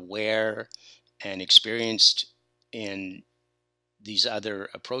and aware and experienced in these other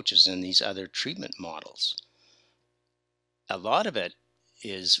approaches and these other treatment models? A lot of it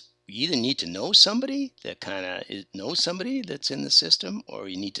is you either need to know somebody that kind of knows somebody that's in the system, or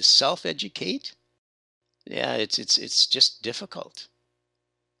you need to self-educate. Yeah, it's just difficult.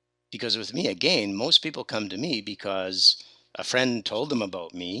 Because with me, again, most people come to me because a friend told them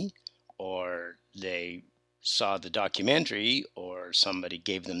about me, or they saw the documentary, or somebody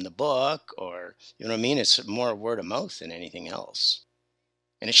gave them the book, or, you know what I mean? It's more word of mouth than anything else.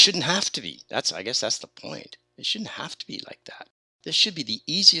 And it shouldn't have to be. I guess that's the point. It shouldn't have to be like that. This should be the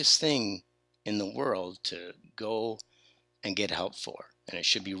easiest thing in the world to go and get help for, and it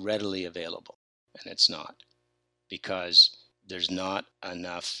should be readily available. And it's not, because there's not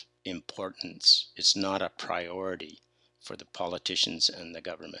enough importance. It's not a priority for the politicians and the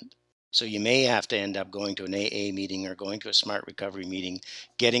government. So you may have to end up going to an AA meeting or going to a smart recovery meeting,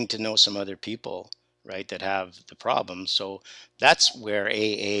 getting to know some other people, right, that have the problem. So that's where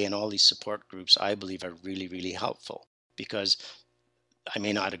AA and all these support groups, I believe, are really, really helpful, because I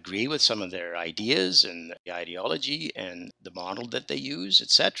may not agree with some of their ideas and the ideology and the model that they use,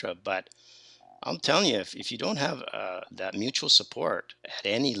 etc. But I'm telling you, if you don't have that mutual support at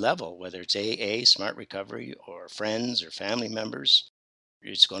any level, whether it's AA, Smart Recovery, or friends or family members,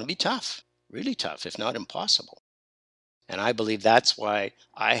 it's going to be tough, really tough, if not impossible. And I believe that's why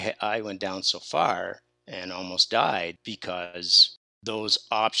I went down so far and almost died, because those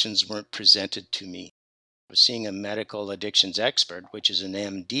options weren't presented to me. I was seeing a medical addictions expert, which is an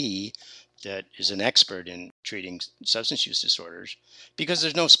MD, that is an expert in treating substance use disorders because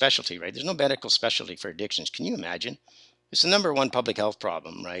there's no specialty, right? There's no medical specialty for addictions. Can you imagine? It's the number one public health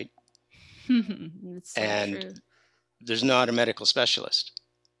problem, right? It's so And true. there's not a medical specialist.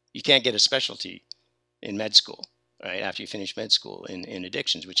 You can't get a specialty in med school, right? After you finish med school in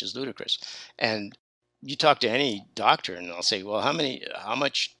addictions, which is ludicrous. And you talk to any doctor and they'll say, well, how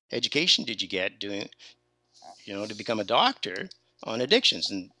much education did you get doing, to become a doctor on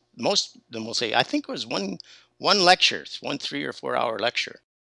addictions? And most of them will say, I think it was one lecture, one 3 or 4 hour lecture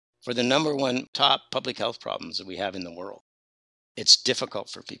for the number one top public health problems that we have in the world. It's difficult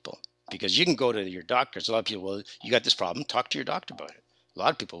for people because you can go to your doctors. A lot of people, well, you got this problem, talk to your doctor about it. A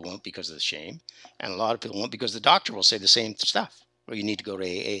lot of people won't because of the shame, and a lot of people won't because the doctor will say the same stuff. Well, you need to go to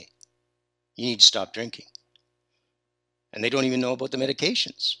AA. You need to stop drinking. And they don't even know about the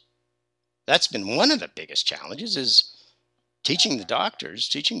medications. That's been one of the biggest challenges, is teaching the doctors,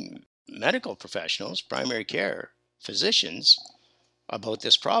 teaching medical professionals, primary care physicians about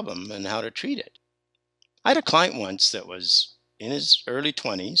this problem and how to treat it. I had a client once that was in his early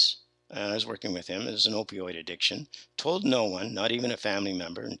 20s, and I was working with him. It was an opioid addiction. Told no one, not even a family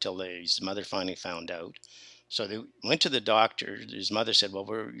member, until his mother finally found out. So they went to the doctor. His mother said, well,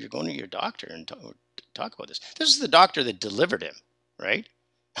 you're going to your doctor and talk about this. This is the doctor that delivered him, right?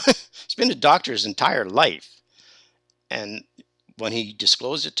 He's been a doctor his entire life. And when he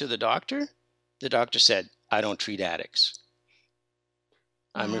disclosed it to the doctor said, I don't treat addicts.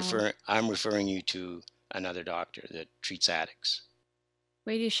 Wow. I'm referring you to another doctor that treats addicts.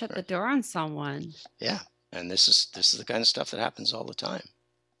 Way to shut the Right. door on someone. Yeah. And this is the kind of stuff that happens all the time.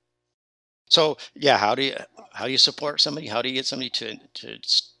 So yeah, how do you support somebody? How do you get somebody to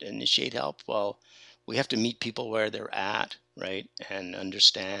initiate help? Well, we have to meet people where they're at, right? And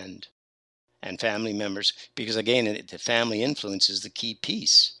understand, and family members, because again, the family influence is the key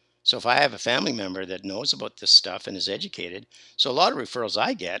piece. So if I have a family member that knows about this stuff and is educated, so a lot of referrals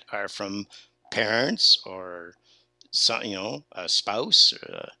I get are from parents or some, a spouse,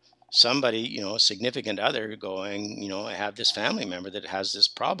 somebody, a significant other going, I have this family member that has this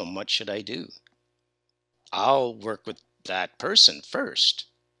problem. What should I do? I'll work with that person first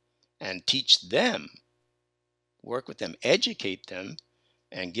and teach them, work with them, educate them,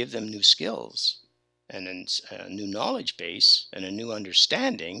 and give them new skills and a new knowledge base and a new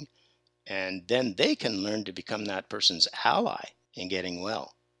understanding. And then they can learn to become that person's ally in getting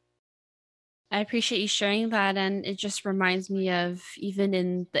well. I appreciate you sharing that. And it just reminds me of even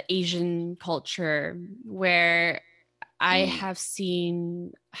in the Asian culture where I Mm, have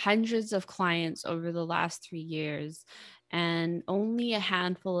seen hundreds of clients over the last 3 years, and only a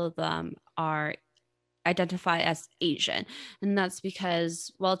handful of them are identify as Asian. And that's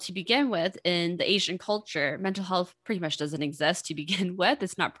because, well, to begin with, in the Asian culture, mental health pretty much doesn't exist to begin with.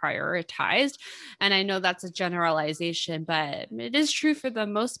 It's not prioritized. And I know that's a generalization, but it is true for the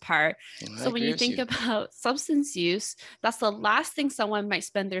most part. I So when agree you with think you. about substance use, that's the last thing someone might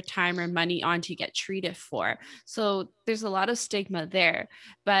spend their time or money on to get treated for. So there's a lot of stigma there.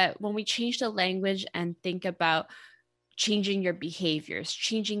 But when we change the language and think about changing your behaviors,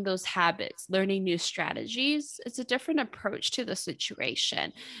 changing those habits, learning new strategies, it's a different approach to the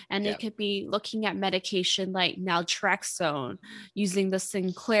situation. And Yeah. it could be looking at medication like naltrexone, using the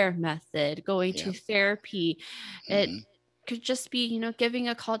Sinclair method, going Yeah. to therapy. It Hmm. could just be, giving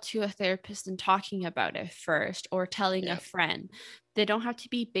a call to a therapist and talking about it first, or telling a Yeah. friend. They don't have to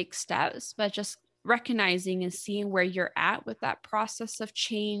be big steps, but just recognizing and seeing where you're at with that process of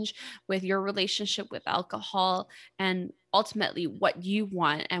change, with your relationship with alcohol, and ultimately what you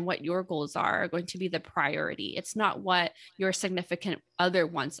want and what your goals are going to be the priority. It's not what your significant other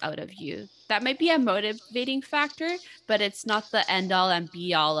wants out of you. That might be a motivating factor, but it's not the end all and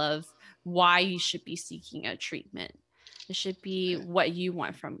be all of why you should be seeking a treatment. It should be what you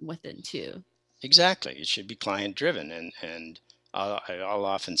want from within too. Exactly. It should be client driven, and I'll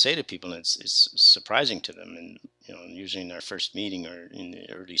often say to people, and it's surprising to them, and usually in our first meeting or in the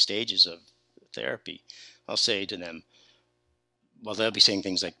early stages of therapy, I'll say to them, well, they'll be saying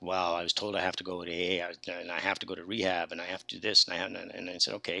things like, "Well, I was told I have to go to AA, and I have to go to rehab, and I have to do this, and and I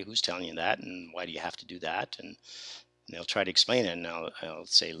said, okay, who's telling you that, and why do you have to do that?" And they'll try to explain it, and I'll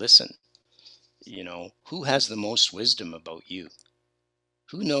say, listen, who has the most wisdom about you?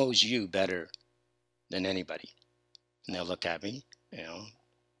 Who knows you better than anybody? And they'll look at me, you know,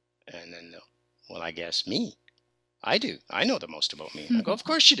 and then they'll, well, I guess me. I do. I know the most about me. I go, of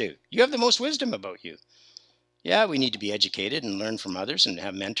course you do. You have the most wisdom about you. Yeah, we need to be educated and learn from others and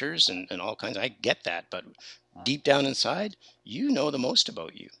have mentors and all kinds. I get that. But deep down inside, you know the most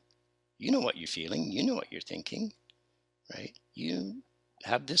about you. You know what you're feeling. You know what you're thinking, right?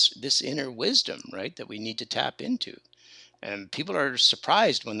 have this inner wisdom, right, that we need to tap into. And people are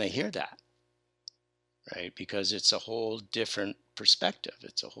surprised when they hear that, right? Because it's a whole different perspective.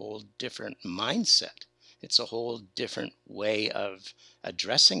 It's a whole different mindset. It's a whole different way of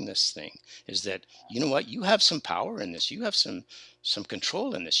addressing this thing. Is that, you know what, you have some power in this. You have some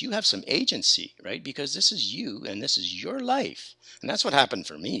control in this. You have some agency, right? Because this is you and this is your life. And that's what happened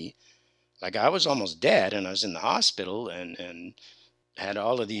for me. Like, I was almost dead and I was in the hospital, and had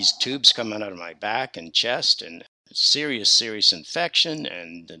all of these tubes coming out of my back and chest, and serious infection,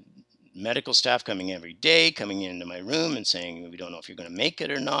 and the medical staff coming every day, coming into my room and saying, we don't know if you're going to make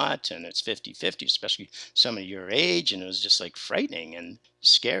it or not, and it's 50-50, especially some of your age. And it was just like frightening and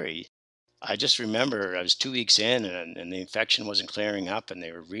scary. I just remember I was 2 weeks in, and the infection wasn't clearing up, and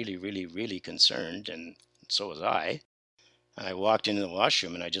they were really concerned, and so was I. And I walked into the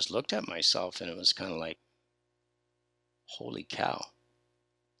washroom and I just looked at myself, and it was kind of like, holy cow,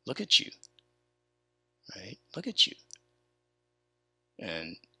 look at you, right? Look at you.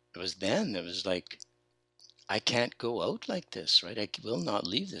 And it was like, I can't go out like this, right? I will not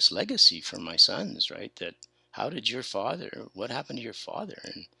leave this legacy for my sons, right? That, how did your father, what happened to your father?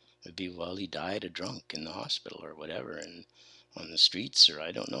 And it'd be, well, he died a drunk in the hospital or whatever, and on the streets, or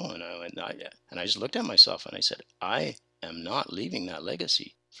I don't know. And I just looked at myself and I said, I am not leaving that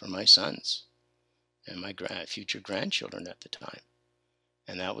legacy for my sons and my future grandchildren at the time.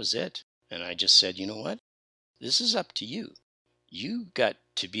 And that was it. And I just said, you know what? This is up to you. You got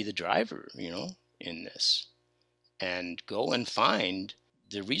to be the driver, in this, and go and find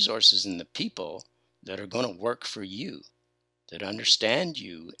the resources and the people that are going to work for you, that understand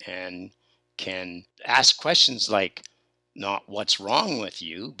you and can ask questions like, not what's wrong with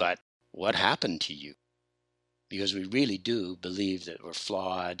you, but what happened to you. Because we really do believe that we're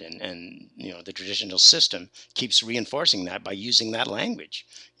flawed, and the traditional system keeps reinforcing that by using that language.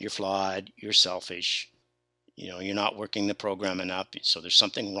 You're flawed, you're selfish, you're not working the program enough, so there's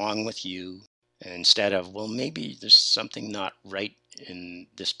something wrong with you. And instead of, well, maybe there's something not right in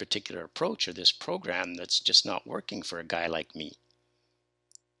this particular approach or this program that's just not working for a guy like me.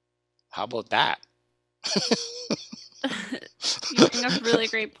 How about that? You bring up really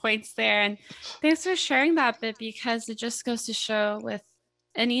great points there. And thanks for sharing that bit, because it just goes to show with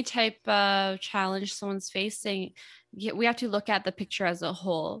any type of challenge someone's facing, we have to look at the picture as a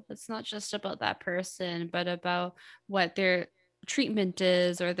whole. It's not just about that person, but about what their treatment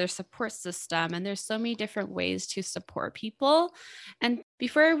is or their support system. And there's so many different ways to support people. And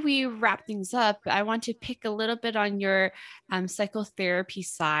before we wrap things up, I want to pick a little bit on your psychotherapy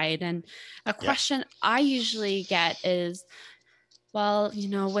side. And a Yeah. question I usually get is, well,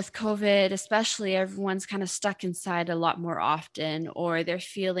 with COVID, especially, everyone's kind of stuck inside a lot more often, or they're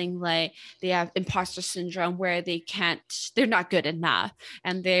feeling like they have imposter syndrome where they're not good enough,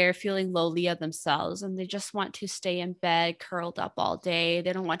 and they're feeling lowly of themselves, and they just want to stay in bed, curled up all day.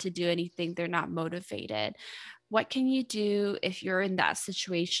 They don't want to do anything. They're not motivated. What can you do if you're in that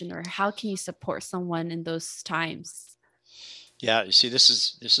situation, or how can you support someone in those times? Yeah, you see, this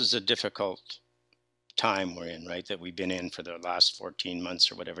is a difficult time we're in, right? That we've been in for the last 14 months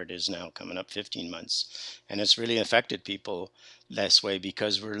or whatever it is now, coming up 15 months. And it's really affected people this way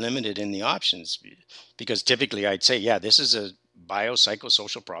because we're limited in the options. Because typically I'd say, yeah, this is a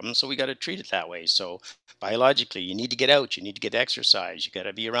biopsychosocial problem, so we got to treat it that way. So biologically, you need to get out, you need to get exercise, you got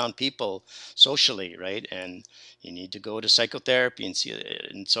to be around people socially, right? And you need to go to psychotherapy and see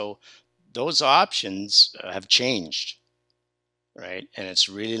it. And so those options have changed, right? And it's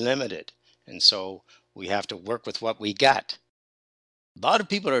really limited. And so we have to work with what we got. A lot of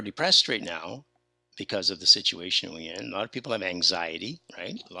people are depressed right now because of the situation we're in. A lot of people have anxiety,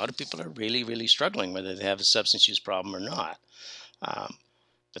 right? A lot of people are really struggling, whether they have a substance use problem or not. Um,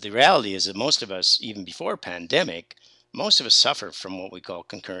 but the reality is that most of us, even before pandemic, most of us suffer from what we call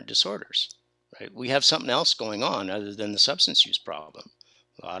concurrent disorders, right? We have something else going on other than the substance use problem.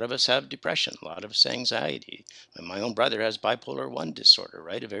 A lot of us have depression, a lot of us anxiety. And my own brother has bipolar 1 disorder,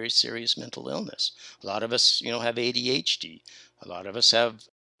 right? A very serious mental illness. A lot of us, have ADHD. A lot of us have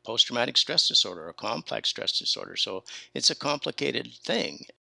post-traumatic stress disorder or complex stress disorder. So it's a complicated thing.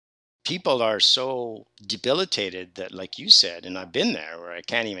 People are so debilitated that, like you said, and I've been there, where I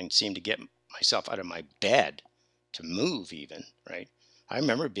can't even seem to get myself out of my bed to move even, right? I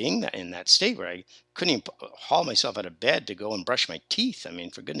remember being in that state where I couldn't even haul myself out of bed to go and brush my teeth. I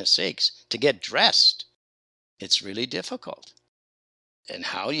mean, for goodness sakes, to get dressed, it's really difficult. And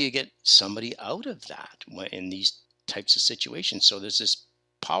how do you get somebody out of that in these types of situations? So there's this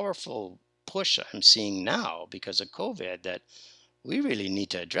powerful push I'm seeing now because of COVID that we really need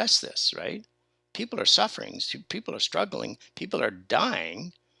to address this, right? People are suffering, people are struggling, people are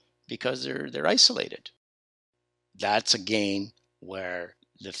dying because they're isolated. That's again where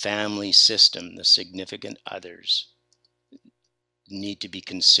the family system, the significant others, need to be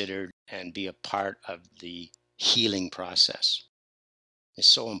considered and be a part of the healing process. It's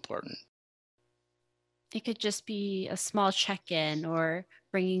so important. It could just be a small check-in or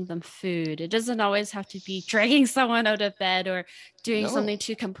bringing them food. It doesn't always have to be dragging someone out of bed or doing No, something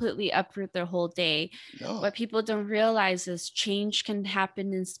to completely uproot their whole day. no, What people don't realize is change can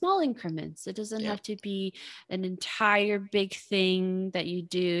happen in small increments. It doesn't yeah, have to be an entire big thing that you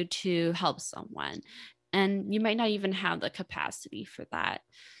do to help someone. And you might not even have the capacity for that.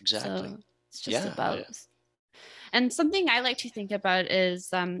 exactly. So it's just Yeah, about. And something I like to think about is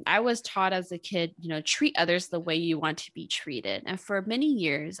I was taught as a kid, treat others the way you want to be treated. And for many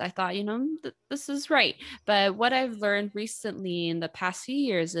years, I thought, this is right. But what I've learned recently in the past few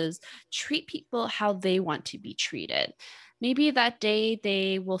years is treat people how they want to be treated. Maybe that day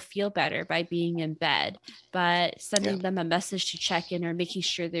they will feel better by being in bed, but yeah. sending them a message to check in or making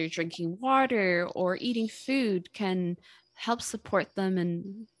sure they're drinking water or eating food can help support them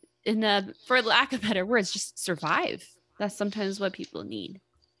and for lack of better words, just survive. That's sometimes what people need.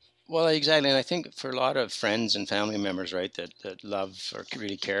 Well, exactly. And I think for a lot of friends and family members, right, that love or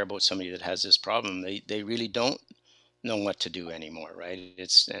really care about somebody that has this problem, they really don't know what to do anymore, right?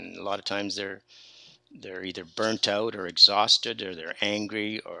 And a lot of times they're either burnt out or exhausted, or they're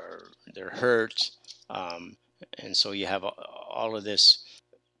angry or they're hurt. Um, and so you have all of this,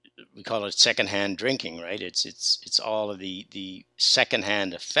 we call it secondhand drinking, right? It's all of the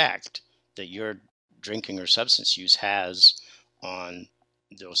secondhand effect that your drinking or substance use has on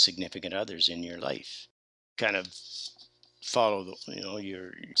those significant others in your life. Kind of follow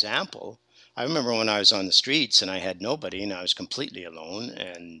your example. I remember when I was on the streets and I had nobody and I was completely alone,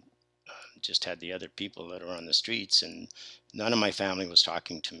 and just had the other people that were on the streets, and none of my family was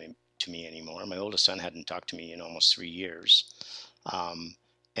talking to me anymore. My oldest son hadn't talked to me in almost 3 years.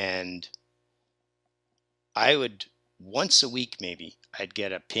 And I would, once a week maybe, I'd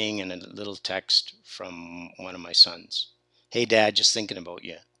get a ping and a little text from one of my sons. Hey, Dad, just thinking about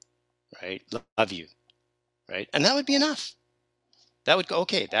you, right? Love you, right? And that would be enough. That would go,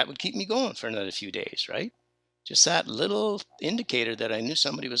 okay, that would keep me going for another few days, right? Just that little indicator that I knew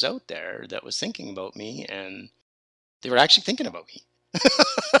somebody was out there that was thinking about me, and they were actually thinking about me.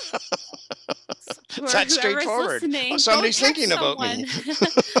 It's For that whoever's straightforward. Oh, listening, go somebody's text thinking about someone.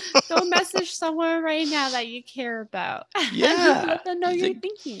 me. Go message someone right now that you care about. Yeah. Let them know you're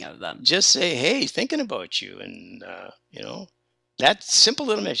thinking of them. Just say, hey, thinking about you. And, that simple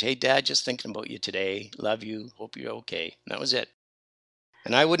little message. Hey, Dad, just thinking about you today. Love you. Hope you're okay. And that was it.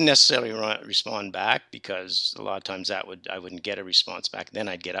 And I wouldn't necessarily respond back, because a lot of times I wouldn't get a response back. Then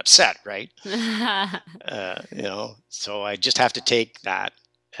I'd get upset, right? A So I just have to take that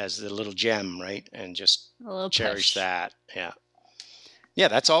as the little gem, right? And just little cherish push. that. Yeah. Yeah,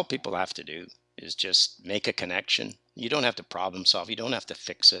 that's all people have to do, is just make a connection. You don't have to problem solve. You don't have to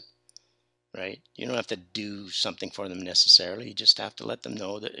fix it, right? You don't have to do something for them necessarily. You just have to let them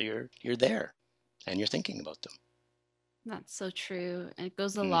know that you're there and you're thinking about them. That's so true. And it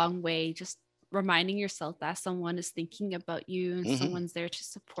goes a Mm. long way just reminding yourself that someone is thinking about you and Hmm. someone's there to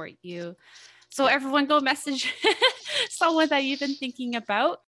support you. So Yeah. everyone go message someone that you've been thinking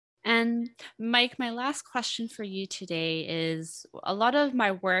about. And Mike, my last question for you today is a lot of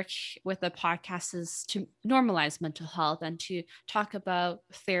my work with the podcast is to normalize mental health and to talk about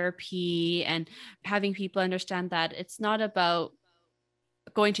therapy and having people understand that it's not about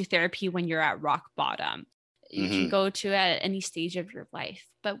going to therapy when you're at rock bottom. You can Hmm. go to at any stage of your life.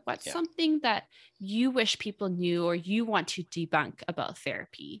 But what's Yeah. something that you wish people knew or you want to debunk about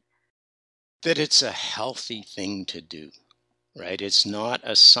therapy? That it's a healthy thing to do, right? It's not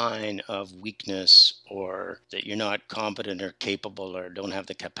a sign of weakness, or that you're not competent or capable or don't have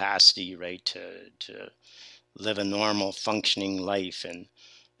the capacity, right, to live a normal functioning life. And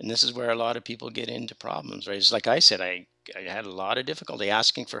this is where a lot of people get into problems, right? It's like I said, I had a lot of difficulty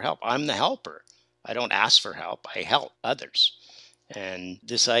asking for help. I'm the helper. I don't ask for help, I help others. And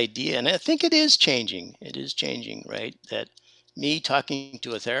this idea, and I think it is changing, right, that me talking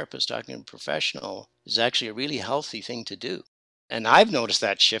to a therapist, talking to a professional, is actually a really healthy thing to do. And I've noticed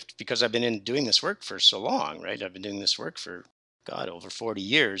that shift because I've been doing this work for so long, right? I've been doing this work for, God, over 40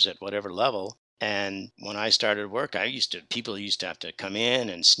 years at whatever level. And when I started work, people used to have to come in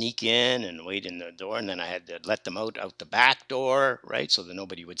and sneak in and wait in the door. And then I had to let them out the back door, right? So that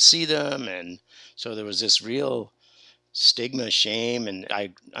nobody would see them. And so there was this real stigma, shame, and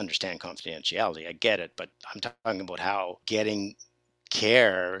I understand confidentiality. I get it. But I'm talking about how getting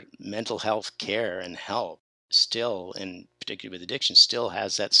care, mental health care and help still, and particularly with addiction, still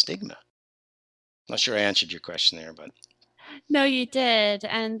has that stigma. Not sure I answered your question there, but No, you did.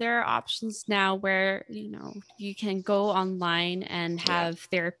 And there are options now where, you can go online and yeah, have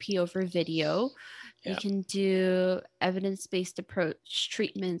therapy over video. You yeah, can do evidence-based approach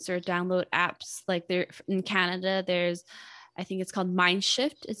treatments or download apps. Like there in Canada, there's, I think it's called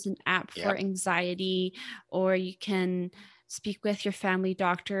MindShift. It's an app yeah, for anxiety, or you can speak with your family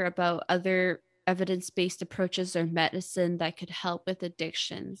doctor about other evidence-based approaches or medicine that could help with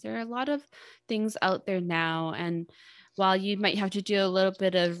addictions. There are a lot of things out there now, and while you might have to do a little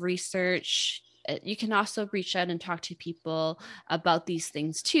bit of research, you can also reach out and talk to people about these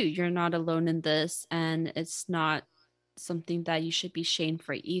things too. You're not alone in this, and it's not something that you should be shamed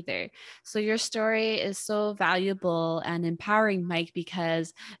for either. So, your story is so valuable and empowering, Mike,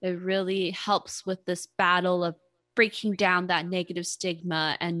 because it really helps with this battle of breaking down that negative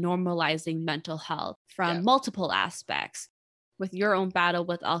stigma and normalizing mental health yeah. from multiple aspects, with your own battle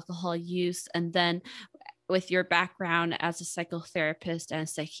with alcohol use, and then with your background as a psychotherapist and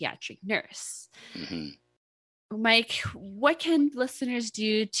psychiatric nurse. Hmm. Mike, what can listeners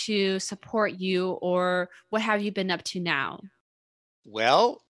do to support you, or what have you been up to now?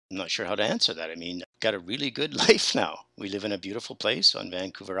 Well, I'm not sure how to answer that. I mean, I've got a really good life now. We live in a beautiful place on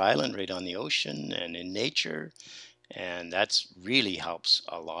Vancouver Island, right on the ocean and in nature. And that's really helps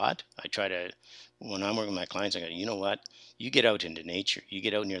a lot. I try to, when I'm working with my clients, I go, you know what? You get out into nature, you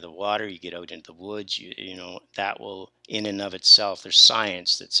get out near the water, you get out into the woods, that will, in and of itself, there's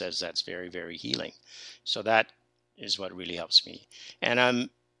science that says that's very, very healing. So that is what really helps me. And I'm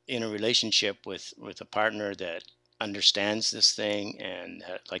in a relationship with a partner that understands this thing and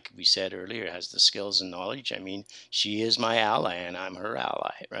like we said earlier has the skills and knowledge. I mean, she is my ally and I'm her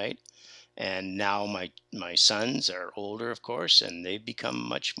ally, right? And now my sons are older, of course, and they've become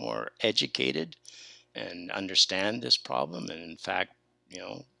much more educated and understand this problem. And in fact, you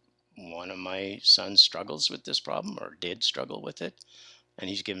know, one of my sons struggles with this problem or did struggle with it, and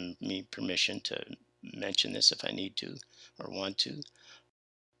he's given me permission to mention this if I need to or want to,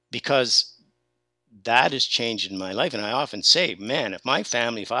 because that has changed in my life. And I often say, man,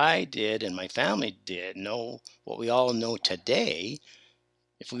 if I did and my family did know what we all know today,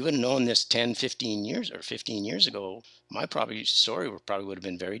 if we would have known this 10, 15 years or 15 years ago, my probably story probably would have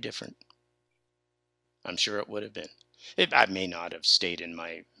been very different. I'm sure it would have been. I may not have stayed in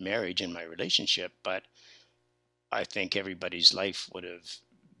my marriage and my relationship, but I think everybody's life would have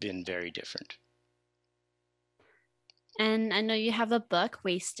been very different. And I know you have a book,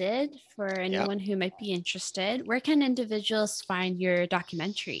 Wasted, for Yeah. anyone who might be interested. Where can individuals find your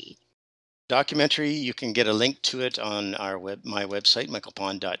documentary? Documentary, you can get a link to it on my website,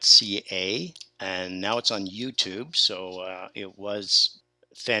 michaelpond.ca, and now it's on YouTube. So it was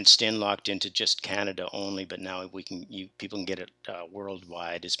fenced in, locked into just Canada only, but now people can get it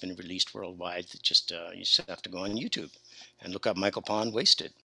worldwide. It's been released worldwide. You just have to go on YouTube and look up Michael Pond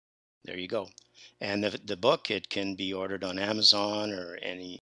Wasted. There you go. And the book, it can be ordered on Amazon or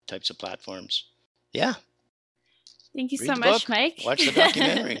any types of platforms. Yeah, Thank you read so the much, book, Mike. watch the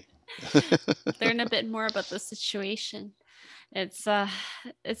documentary. Learn a bit more about the situation. It's a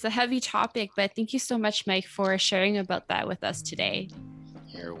it's a heavy topic, but thank you so much, Mike, for sharing about that with us today.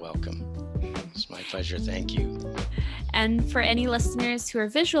 You're welcome. It's my pleasure. Thank you. And for any listeners who are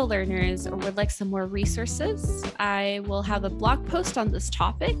visual learners or would like some more resources, I will have a blog post on this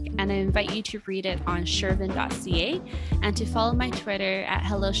topic, and I invite you to read it on shervin.ca and to follow my Twitter at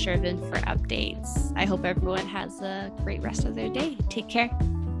HelloShervin for updates. I hope everyone has a great rest of their day. Take care.